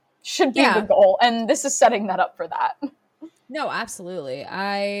season should be the goal. And this is setting that up for that. No, absolutely.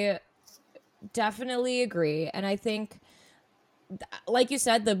 I definitely agree. And I think, like you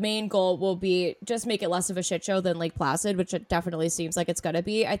said, the main goal will be just make it less of a shit show than Lake Placid, which it definitely seems like it's going to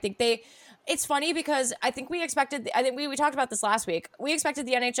be. I think it's funny because I think we talked about this last week. We expected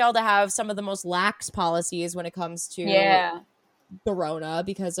the NHL to have some of the most lax policies when it comes to the Rona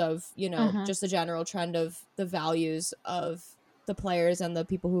because of, just the general trend of the values of the players and the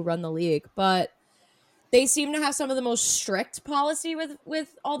people who run the league. But they seem to have some of the most strict policy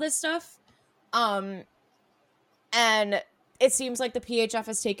with all this stuff. And it seems like the PHF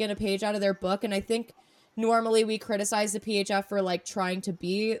has taken a page out of their book. And I think normally we criticize the PHF for like trying to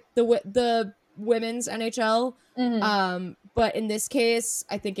be the women's NHL. Mm-hmm. But in this case,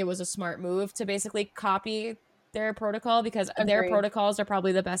 I think it was a smart move to basically copy their protocol because their protocols are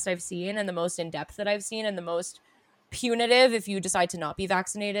probably the best I've seen and the most in-depth that I've seen and the most punitive if you decide to not be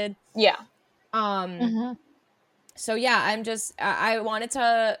vaccinated. Yeah. So yeah, I wanted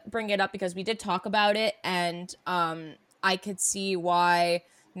to bring it up because we did talk about it and I could see why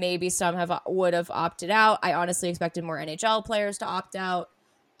maybe some would have opted out. I honestly expected more NHL players to opt out.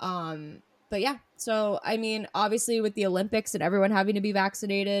 But yeah, so I mean, obviously with the Olympics and everyone having to be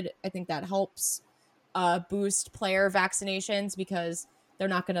vaccinated, I think that helps boost player vaccinations because they're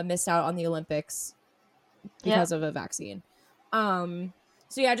not going to miss out on the Olympics because of a vaccine.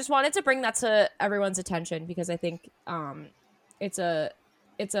 So yeah, I just wanted to bring that to everyone's attention because I think it's a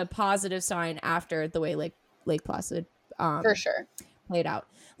positive sign after the way Lake Placid for sure played out.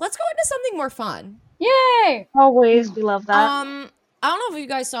 Let's go into something more fun. Yay! Always, we love that. I don't know if you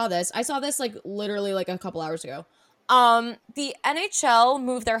guys saw this. I saw this like literally like a couple hours ago. The NHL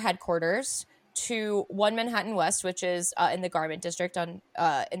moved their headquarters to 1 Manhattan West, which is in the Garment District in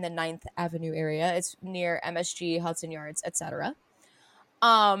the 9th Avenue area. It's near MSG, Hudson Yards, etc.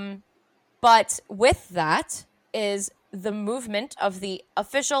 But with that is the movement of the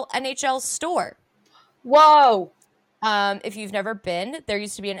official NHL store. Whoa! If you've never been, there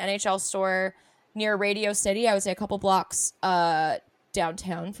used to be an NHL store near Radio City. I would say a couple blocks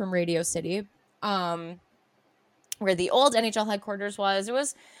downtown from Radio City, where the old NHL headquarters was. It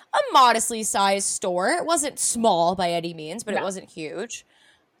was a modestly sized store. It wasn't small by any means, but it wasn't huge.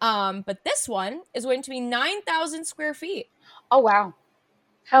 But this one is going to be 9,000 square feet. Oh, wow.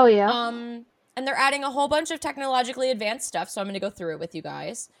 Hell yeah. And they're adding a whole bunch of technologically advanced stuff, so I'm going to go through it with you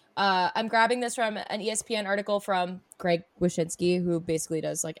guys. I'm grabbing this from an ESPN article from Greg Wyshynski, who basically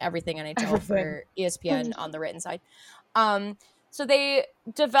does like everything NHL for ESPN on the written side. So they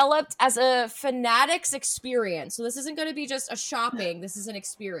developed as a Fanatics experience. So this isn't going to be just a shopping. This is an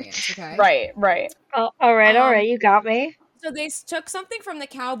experience, okay? Right. Oh, all right. You got me. So they took something from the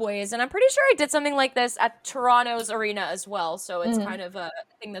Cowboys, and I'm pretty sure I did something like this at Toronto's arena as well. So it's kind of a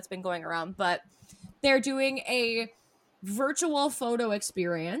thing that's been going around. But they're doing a virtual photo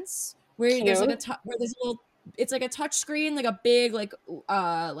experience where there's like it's like a touch screen, like a big like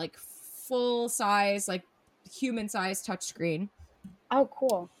full size like human size touch screen. Oh,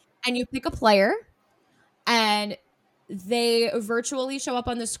 cool. And you pick a player and they virtually show up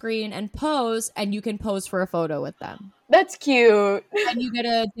on the screen and pose, and you can pose for a photo with them. That's cute. And you get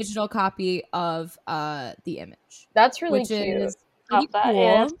a digital copy of the image. That's really cute. Is pretty cool.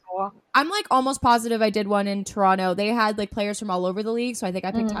 Yeah, that's cool. I'm like almost positive I did one in Toronto. They had like players from all over the league, so I think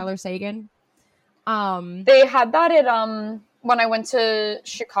I picked Tyler Seguin. They had that at when I went to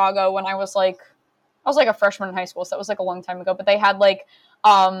Chicago when I was like a freshman in high school, so that was like a long time ago. But they had like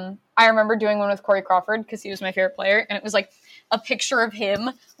I remember doing one with Corey Crawford because he was my favorite player, and it was like a picture of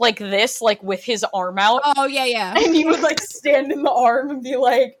him like this, like with his arm out. Oh yeah. And he would like stand in the arm and be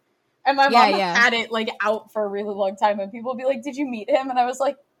like And my mom had it like out for a really long time, and people would be like, "Did you meet him?" And I was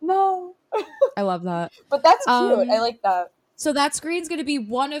like, "No." I love that. But that's cute. I like that. So that screen's going to be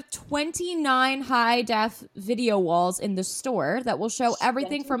one of 29 high-def video walls in the store that will show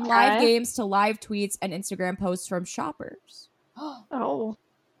everything from live games to live tweets and Instagram posts from shoppers. Oh.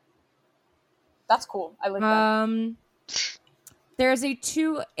 That's cool. I like that. There's a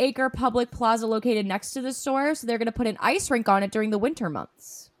 2-acre public plaza located next to the store, so they're going to put an ice rink on it during the winter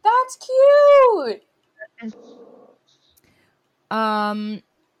months. That's cute!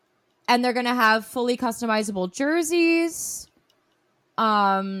 And they're going to have fully customizable jerseys.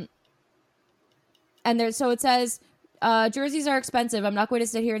 And so it says, jerseys are expensive. I'm not going to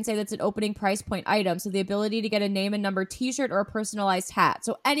sit here and say that's an opening price point item. So the ability to get a name and number t-shirt or a personalized hat.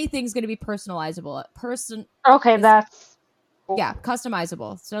 So anything's going to be personalizable. Okay, that's cool. Yeah,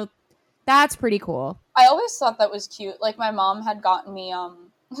 customizable. So that's pretty cool. I always thought that was cute. Like, my mom had gotten me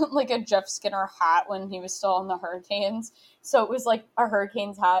like a Jeff Skinner hat when he was still on the Hurricanes. So it was like a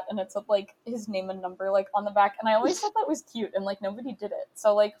Hurricanes hat, and it's like his name and number like on the back. And I always thought that was cute, and like nobody did it.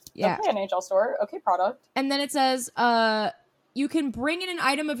 So like, okay, NHL store, okay, product. And then it says, you can bring in an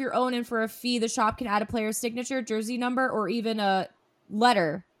item of your own, and for a fee, the shop can add a player's signature, jersey number, or even a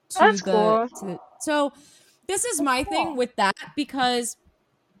letter to That's cool. So this is my thing with that, because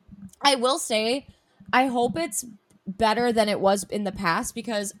I will say, I hope it's better than it was in the past,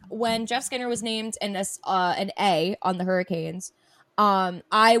 because when Jeff Skinner was named an A on the Hurricanes,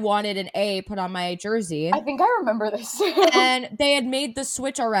 I wanted an A put on my jersey. I think I remember this. And they had made the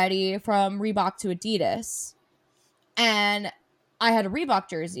switch already from Reebok to Adidas. And I had a Reebok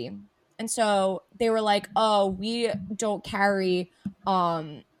jersey. And so they were like, oh, we don't carry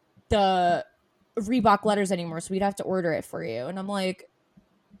the Reebok letters anymore, so we'd have to order it for you. And I'm like,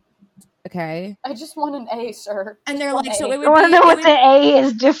 okay. I just want an A, sir. And they're like, so it would I want to know what the A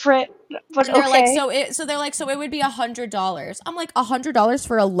is different. But they're okay. like, so it would be $100. I'm like, $100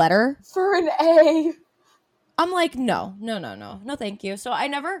 for a letter? For an A. I'm like, no, thank you. So I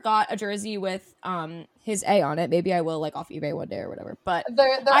never got a jersey with his A on it. Maybe I will, like, off eBay one day or whatever. But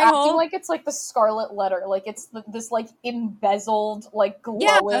they're acting like it's like the scarlet letter, like it's this like embezzled, like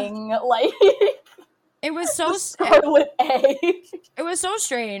glowing, like. It was so scarlet A. It was so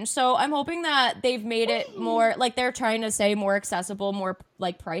strange. So I'm hoping that they've made it more, like, they're trying to say more accessible, more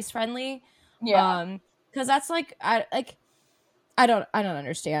like price friendly. Yeah. Because that's like I don't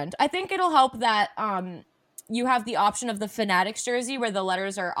understand. I think it'll help that you have the option of the Fanatics jersey where the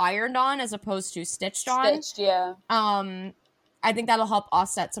letters are ironed on as opposed to stitched on. Stitched, yeah. I think that'll help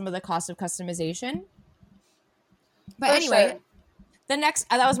offset some of the cost of customization. But For anyway. sure. The next,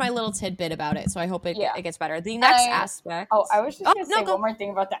 that was my little tidbit about it, so I hope it gets better. The next aspect. Oh, I was just going to say one more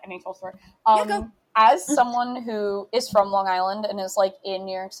thing about the NHL store. Go. As someone who is from Long Island and is like in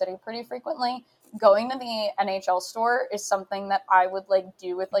New York City pretty frequently, going to the NHL store is something that I would like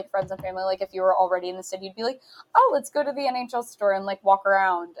do with like friends and family. Like if you were already in the city, you'd be like, oh, let's go to the NHL store and like walk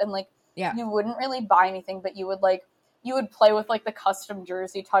around. And like, you wouldn't really buy anything, but you would play with like the custom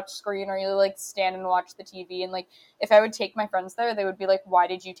jersey touch screen, or you like stand and watch the TV. And like, if I would take my friends there, they would be like, why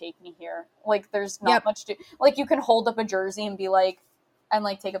did you take me here? Like, there's not much to, like, you can hold up a jersey and be like, and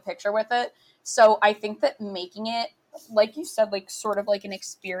like take a picture with it. So I think that making it, like you said, like sort of like an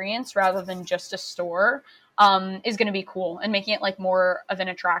experience rather than just a store, is going to be cool, and making it like more of an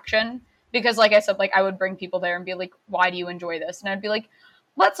attraction. Because like I said, like I would bring people there and be like, why do you enjoy this? And I'd be like,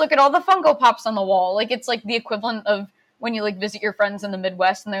 let's look at all the Funko Pops on the wall. Like, it's like the equivalent of when you like visit your friends in the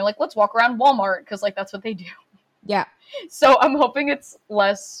Midwest and they're like, let's walk around Walmart, because like that's what they do. Yeah. So I'm hoping it's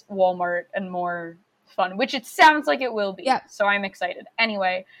less Walmart and more fun, which it sounds like it will be. Yeah. So I'm excited.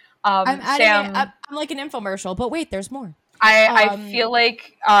 Anyway, I'm Sam, I'm like an infomercial, but wait, there's more. I feel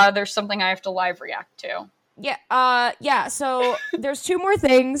like there's something I have to live react to. Yeah. So there's 2 more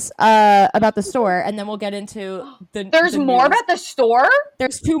things about the store, and then we'll get into There's the more news. about the store?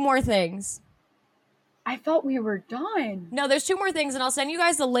 There's 2 more things. I thought we were done. No, there's 2 more things, and I'll send you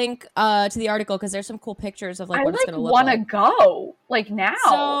guys the link to the article, because there's some cool pictures of like what it's going to look like. I want to go like now.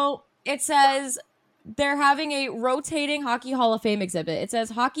 So it says they're having a rotating Hockey Hall of Fame exhibit. It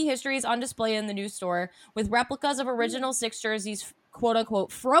says hockey history is on display in the new store with replicas of original 6 jerseys, quote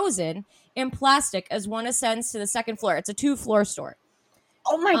unquote, frozen in plastic as one ascends to the 2nd floor. It's a 2-floor store.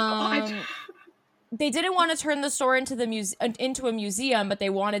 Oh my God. They didn't want to turn the store into a museum, but they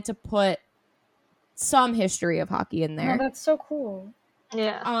wanted to put some history of hockey in there. Oh, that's so cool.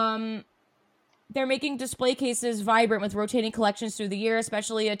 Yeah. They're making display cases vibrant with rotating collections through the year,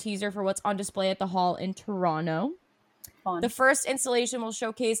 especially a teaser for what's on display at the hall in Toronto. Fun. The first installation will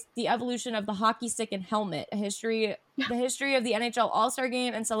showcase the evolution of the hockey stick and helmet, the history of the NHL All-Star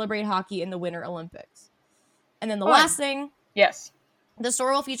Game, and celebrate hockey in the Winter Olympics. And then the last thing, yes, the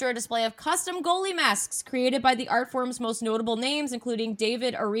store will feature a display of custom goalie masks created by the art form's most notable names, including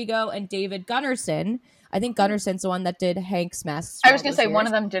David Arrigo and David Gunnarsson. I think Gunnarsson's the one that did Hank's masks. I was going to say one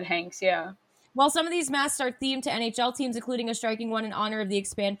of them did Hank's, yeah. While some of these masks are themed to NHL teams, including a striking one in honor of the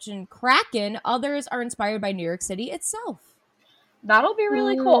expansion Kraken, others are inspired by New York City itself. That'll be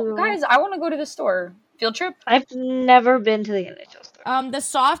really cool. Guys, I want to go to the store. Field trip? I've never been to the NHL store. The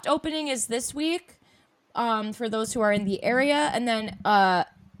soft opening is this week for those who are in the area. And then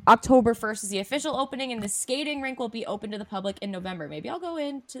October 1st is the official opening, and the skating rink will be open to the public in November. Maybe I'll go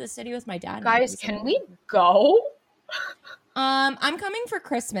into the city with my dad. Guys, can we go? I'm coming for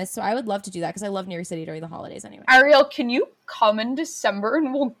Christmas, so I would love to do that because I love New York City during the holidays anyway. Ariel, can you come in December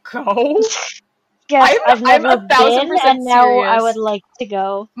and we'll go? Yes, I've never been, and now serious. I would like to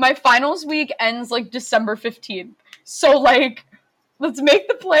go. My finals week ends like December 15th. So like, let's make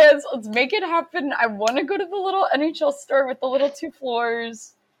the plans. Let's make it happen. I want to go to the little NHL store with the little 2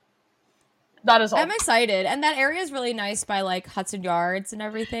 floors. That is all. I'm excited. And that area is really nice by like Hudson Yards and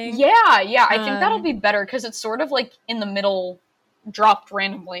everything. Yeah. I think that'll be better because it's sort of like in the middle, dropped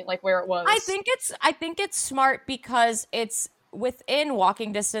randomly, like where it was. I think it's smart because it's within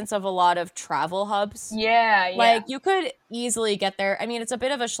walking distance of a lot of travel hubs. Yeah. Like you could easily get there. I mean, it's a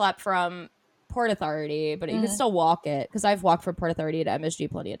bit of a schlep from Port Authority, but you can still walk it because I've walked from Port Authority to MSG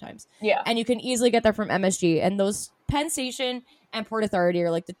plenty of times. Yeah. And you can easily get there from MSG, and those Penn Station and Port Authority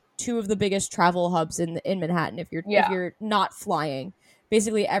are like the 2 of the biggest travel hubs in Manhattan if you're not flying.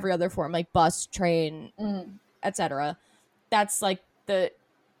 Basically every other form, like bus, train, etc. That's like the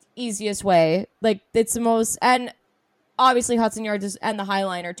easiest way. Like it's the most, and obviously Hudson Yards and the High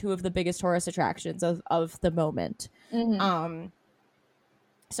Line are 2 of the biggest tourist attractions of the moment.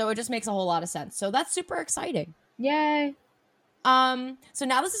 So it just makes a whole lot of sense. So that's super exciting. Yay. So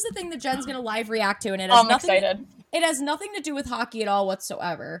now this is the thing that Jen's gonna live react to, and it has excited. It has nothing to do with hockey at all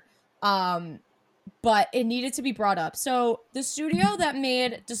whatsoever. But it needed to be brought up. So the studio that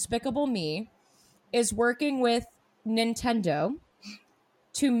made Despicable Me is working with Nintendo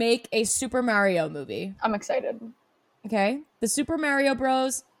to make a Super Mario movie. I'm excited. Okay? The Super Mario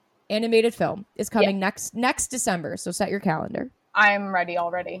Bros. Animated film is coming next December, so set your calendar. I'm ready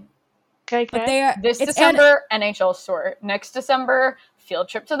already. Okay. But this December, NHL store. Next December, field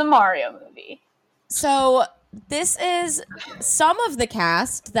trip to the Mario movie. So this is some of the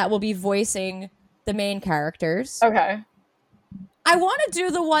cast that will be voicing the main characters. Okay. I want to do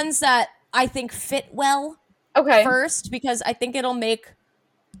the ones that I think fit well first, because I think it'll make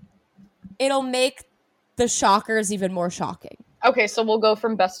the shockers even more shocking. Okay, so we'll go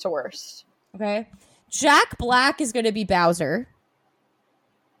from best to worst. Okay. Jack Black is going to be Bowser.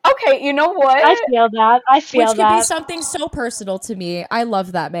 Okay, you know what? I feel that. Which could be something so personal to me. I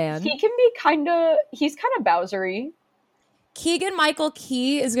love that man. He can be he's kind of Bowser-y. Keegan-Michael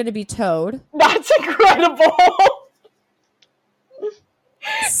Key is going to be Toad. That's incredible.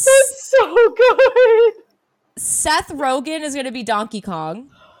 That's so good. Seth Rogen is going to be Donkey Kong.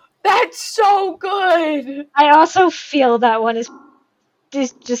 That's so good. I also feel that one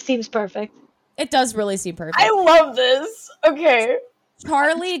just seems perfect. It does really seem perfect. I love this. Okay.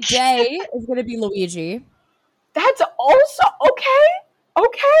 Charlie Day is going to be Luigi. That's also okay.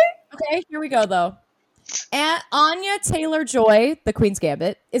 Here we go, though. And Anya Taylor-Joy, the Queen's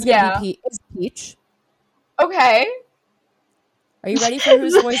Gambit, is going to be Peach. Okay. Are you ready for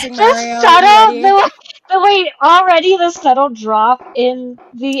who's voicing Mario? Already the subtle drop in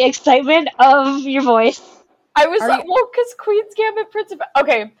the excitement of your voice. I was because Queen's Gambit, Prince of...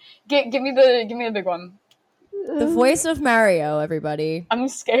 Okay, give me the big one. The voice of Mario, everybody. I'm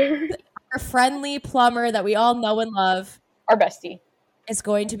scared. Our friendly plumber that we all know and love. Our bestie. Is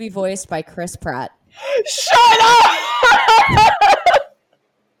going to be voiced by Chris Pratt. Shut up!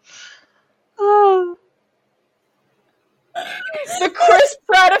 The Chris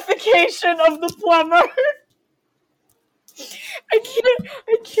Prattification of the plumber. I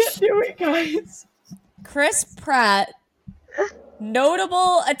can't do it, guys. Chris Pratt.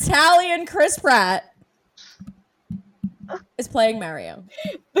 Notable Italian Chris Pratt is playing Mario.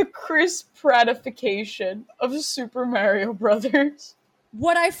 The Chris Prattification of Super Mario Brothers.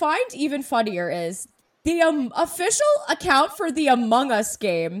 What I find even funnier is the official account for the Among Us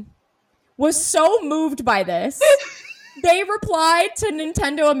game was so moved by this. They replied to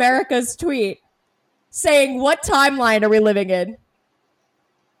Nintendo America's tweet saying, "What timeline are we living in?"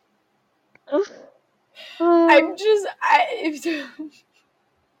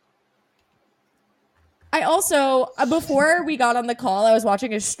 I also, before we got on the call, I was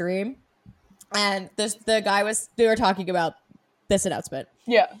watching a stream, and they were talking about this announcement.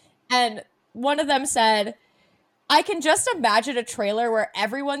 Yeah. And one of them said, I can just imagine a trailer where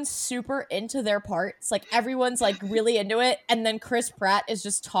everyone's super into their parts. Like, everyone's, like, really into it, and then Chris Pratt is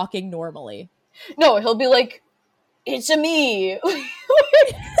just talking normally. No, he'll be like, it's a me.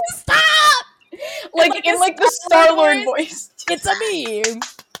 Stop! Like in, like, the Star-Lord voice. It's a me.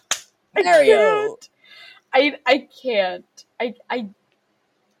 Mario. I can't.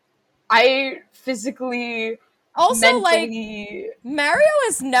 I physically, Also, mentally... like, Mario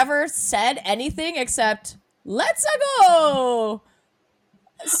has never said anything except, let's go!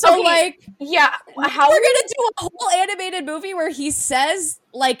 So, Okay, like, yeah, how we're gonna do a whole animated movie where he says,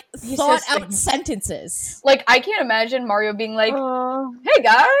 like, thought-out sentences. Like, I can't imagine Mario being like, Oh. hey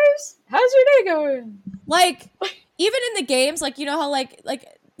guys, how's your day going? Like, even in the games, like, you know how, like,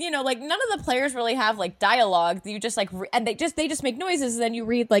 you know, like, none of the players really have, like, dialogue. You just, like, and they just make noises, and then you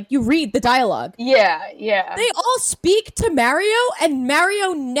read the dialogue. Yeah. They all speak to Mario, and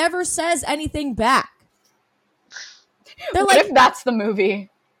Mario never says anything back. They're What like, if that's the movie?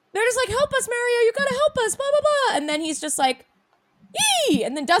 they're just like, help us, Mario, you gotta help us, blah, blah, blah. And then he's just like, yee!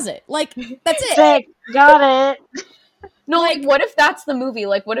 And then does it. Like, that's it. Sick. Got it. No, like, what if that's the movie?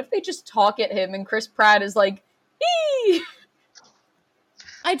 Like, what if they just talk at him and Chris Pratt is like, ee!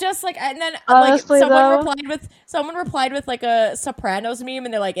 I just, like, and then, Honestly, like, someone replied with, like, a Sopranos meme,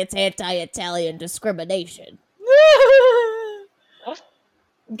 and they're like, it's anti-Italian discrimination.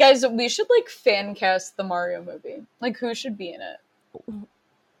 Guys, we should, like, fan cast the Mario movie. Like, who should be in it?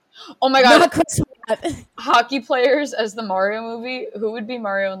 Oh my god. Not Chris Pratt. Hockey players as the Mario movie? Who would be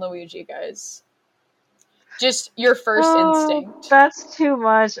Mario and Luigi, guys? Just your first instinct. That's too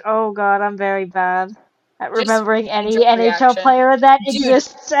much. Oh god, I'm very bad at Just remembering any knee-jerk NHL reaction. player that Dude,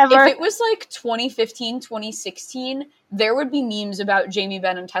 exists ever. If it was like 2015, 2016, there would be memes about Jamie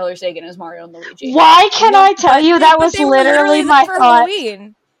Benn and Tyler Sagan as Mario and Luigi. Why can I tell you that But was they were literally them my for thought?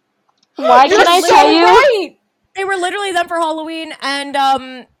 Halloween. Why can I tell you? Right. They were literally them for Halloween,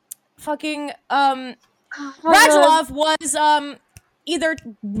 and fucking Oh, Radulov was either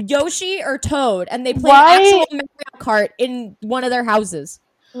Yoshi or Toad, and they played Why? actual Mario Kart in one of their houses.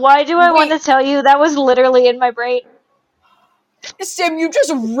 Why do I want Wait. to tell you that was literally in my brain? Sam, you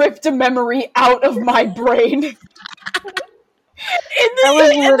just ripped a memory out of my brain. And That was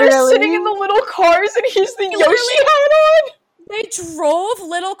they're literally- sitting in the little cars, and he's the literally- Yoshi hat on. They drove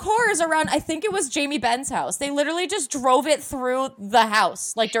little cars around. I think it was Jamie Benn's house. They literally just drove it through the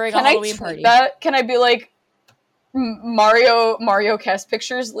house, like during a Can I Halloween tweet party. that? Can I be like, Mario cast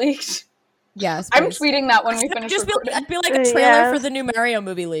pictures leaked? Yes, I'm please. tweeting that when we finish Just be, recording. I'd be like a trailer Yes. for the new Mario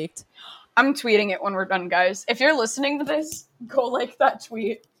movie leaked. I'm tweeting it when we're done, guys. If you're listening to this, go like that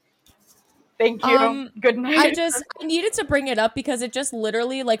tweet. Thank you. Good night. I needed to bring it up because it just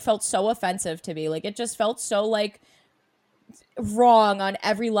literally like felt so offensive to me. Like it just felt so like wrong on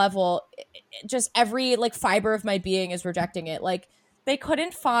every level. Just every like fiber of my being is rejecting it. Like they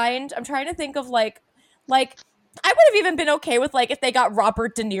couldn't find. I'm trying to think of like I would have even been okay with like if they got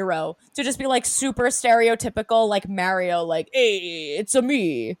Robert De Niro to just be like super stereotypical like Mario, like hey, it's a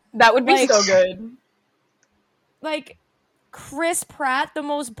me. That would be like- so good. Like Chris Pratt, the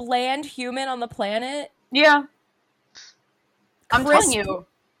most bland human on the planet. Yeah. I'm Chris- telling you,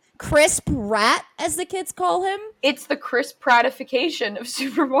 Chris Pratt, as the kids call him. it's the Chris Prattification of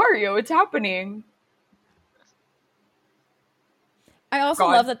Super Mario. It's happening. I also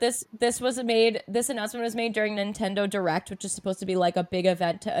God. love that this announcement was made during Nintendo Direct, which is supposed to be like a big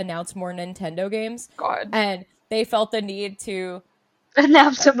event to announce more Nintendo games. God. And they felt the need to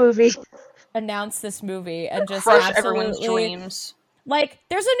Announce a movie. announce this movie and just Crush everyone's absolutely dreams. like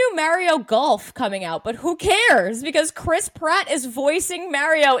there's a new Mario Golf coming out, but who cares? Because Chris Pratt is voicing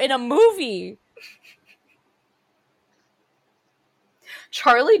Mario in a movie.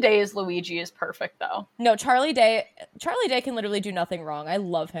 Charlie Day as Luigi is perfect, though. No, Charlie Day can literally do nothing wrong. I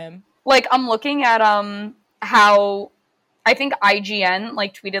love him. Like, I'm looking at how I think IGN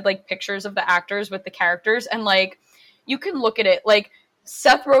like tweeted like pictures of the actors with the characters, and like you can look at it like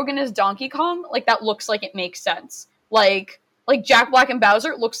Seth Rogen as Donkey Kong, like that looks like it makes sense. Like Jack Black and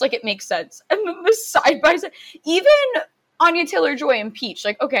Bowser looks like it makes sense. And then the side by side, even Anya Taylor-Joy and Peach,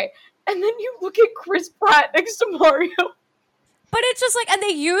 like okay. And then you look at Chris Pratt next to Mario. But it's just like, and they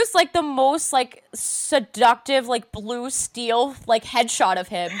used like the most like seductive, like blue steel, like headshot of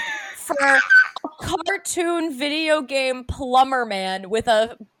him for a cartoon video game plumber man with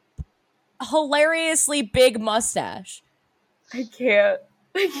a hilariously big mustache. I can't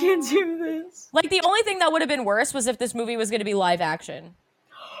do this. Like the only thing that would have been worse was if this movie was going to be live action.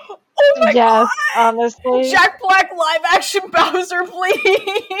 Oh my Yes, god! honestly. Jack Black live action Bowser,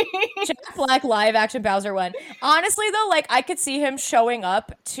 please! Jack Black live action Bowser one. Honestly, though, like I could see him showing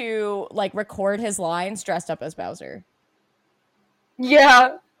up to like record his lines dressed up as Bowser.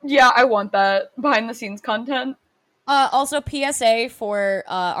 Yeah, I want that behind the scenes content. Also, PSA for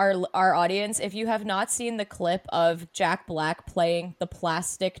our audience: if you have not seen the clip of Jack Black playing the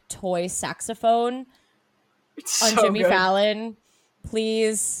plastic toy saxophone It's on so Jimmy good. Fallon,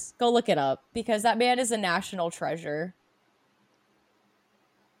 please go look it up because that man is a national treasure.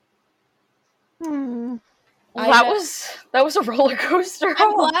 That was a roller coaster.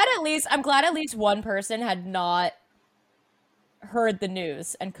 I'm glad at least one person had not heard the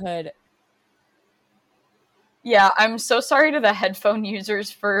news and could. Yeah, I'm so sorry to the headphone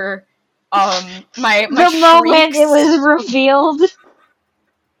users for my The moment shrieks. it was revealed.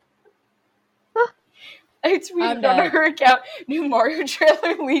 I tweeted I'm on dead. her account, new Mario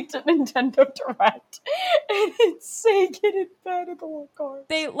trailer leaked at Nintendo Direct, and it's saying it in bed at the whole car.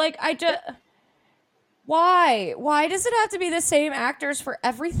 They like I just. Why? Why does it have to be the same actors for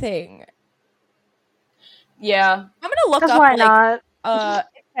everything? Yeah, I'm gonna look Because up why like not?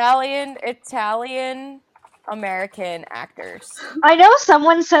 Italian American actors. I know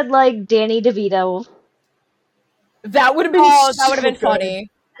someone said like Danny DeVito. that would have been Oh, that so would have been good. funny.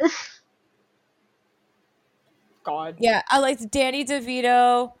 God. Yeah, I liked Danny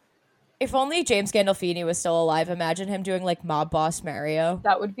DeVito. If only James Gandolfini was still alive, imagine him doing like Mob Boss Mario.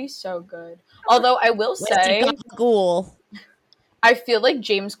 That would be so good. Although I will say, Ghoul. I feel like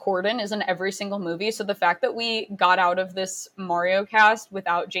James Corden is in every single movie, so the fact that we got out of this Mario cast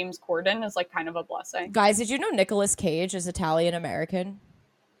without James Corden is like kind of a blessing. Guys, did you know Nicolas Cage is Italian American?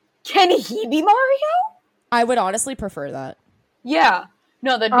 Can he be Mario? I would honestly prefer that. Yeah.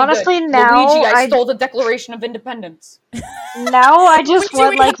 No, that'd be Honestly, good. now Luigi, I I- stole the Declaration of Independence. Now I just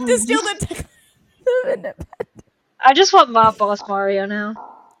want like have to steal the I just want Mob Boss Mario now.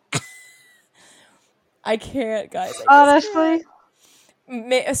 I can't, guys. I just Honestly.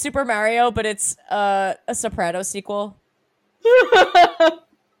 can't. A Super Mario, but it's a Soprano sequel.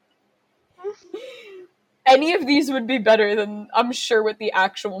 Any of these would be better than I'm sure what the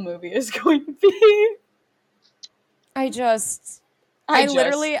actual movie is going to be. I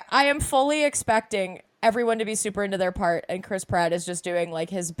am fully expecting everyone to be super into their part, and Chris Pratt is just doing like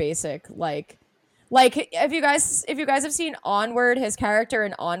his basic like if you guys have seen Onward, his character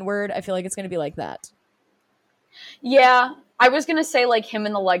in Onward, I feel like it's gonna be like that. Yeah, I was gonna say like him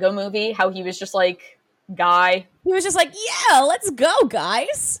in the Lego movie, how he was just like guy. He was just like, yeah, let's go,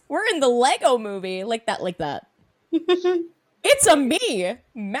 guys. We're in the Lego movie. Like that. It's a me,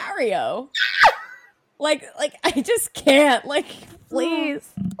 Mario. like I just can't. Like, please.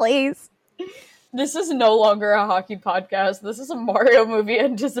 This is no longer a hockey podcast. This is a Mario movie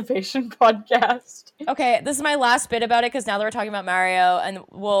anticipation podcast. Okay, this is my last bit about it because now that we're talking about Mario, and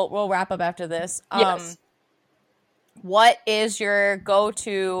we'll wrap up after this. Yes. What is your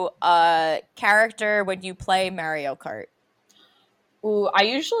go-to character when you play Mario Kart? Ooh, I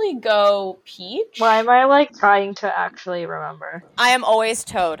usually go Peach. Why am I like trying to actually remember? I am always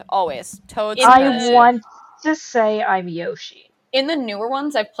Toad. Always. Toad's I want to say I'm Yoshi. In the newer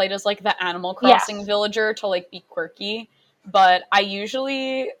ones, I've played as like the Animal Crossing villager to like be quirky, but I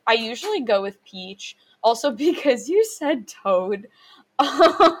usually go with Peach. Also because you said Toad.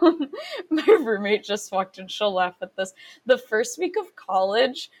 My roommate just walked in. She'll laugh at this. The first week of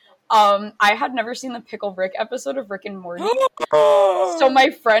college, I had never seen the Pickle Rick episode of Rick and Morty. So my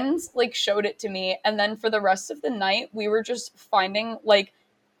friends like showed it to me, and then for the rest of the night, we were just finding like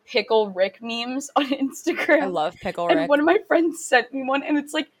Pickle Rick memes on Instagram. I love Pickle And Rick. one of my friends sent me one, and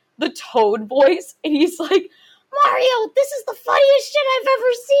it's like the Toad voice, and he's like, Mario, this is the funniest shit I've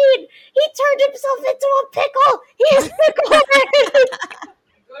ever seen. He turned himself into a pickle. He is Pickle Rick.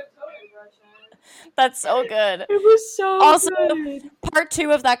 That's so good. It was so Also, good. Part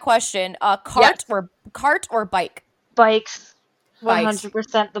 2 of that question: cart or bike? Bikes. Bikes.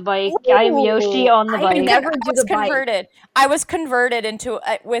 100% the bike. I'm Yoshi on the bike. I was converted into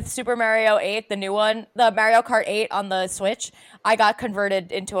with Super Mario 8, the new one, the Mario Kart 8 on the Switch. I got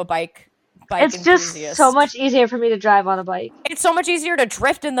converted into a bike It's enthusiast. just so much easier for me to drive on a bike. It's so much easier to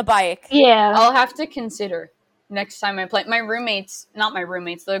drift in the bike. Yeah. I'll have to consider next time I play. Not my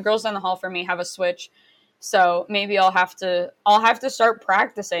roommates, the girls down the hall from me have a Switch, so maybe I'll have to start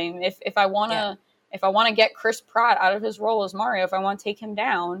practicing if I want to. If I want to get Chris Pratt out of his role as Mario, if I want to take him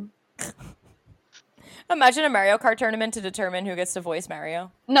down. Imagine a Mario Kart tournament to determine who gets to voice Mario.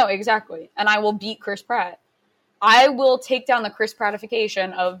 No, exactly. And I will beat Chris Pratt. I will take down the Chris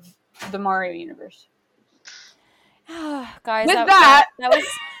Prattification of the Mario universe. Guys, With that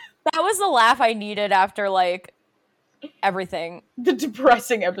That was the laugh I needed after like everything. The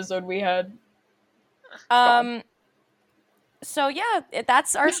depressing episode we had. So yeah,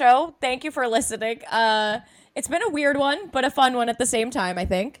 that's our show. Thank you for listening. It's been a weird one, but a fun one at the same time, I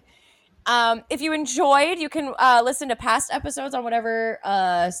think. If you enjoyed, you can listen to past episodes on whatever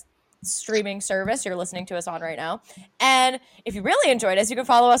streaming service you're listening to us on right now. And if you really enjoyed us, you can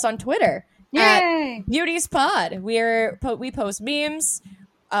follow us on Twitter Yay! at Beauties Pod. We post memes.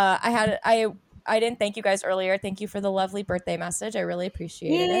 I didn't thank you guys earlier. Thank you for the lovely birthday message. I really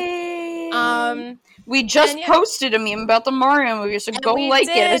appreciated it. We just posted a meme about the Mario movie, so go like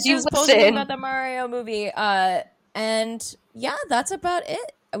it as you listen. About the Mario movie. And yeah, that's about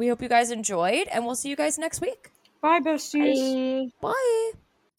it. We hope you guys enjoyed, and we'll see you guys next week. Bye, besties. Bye. Bye.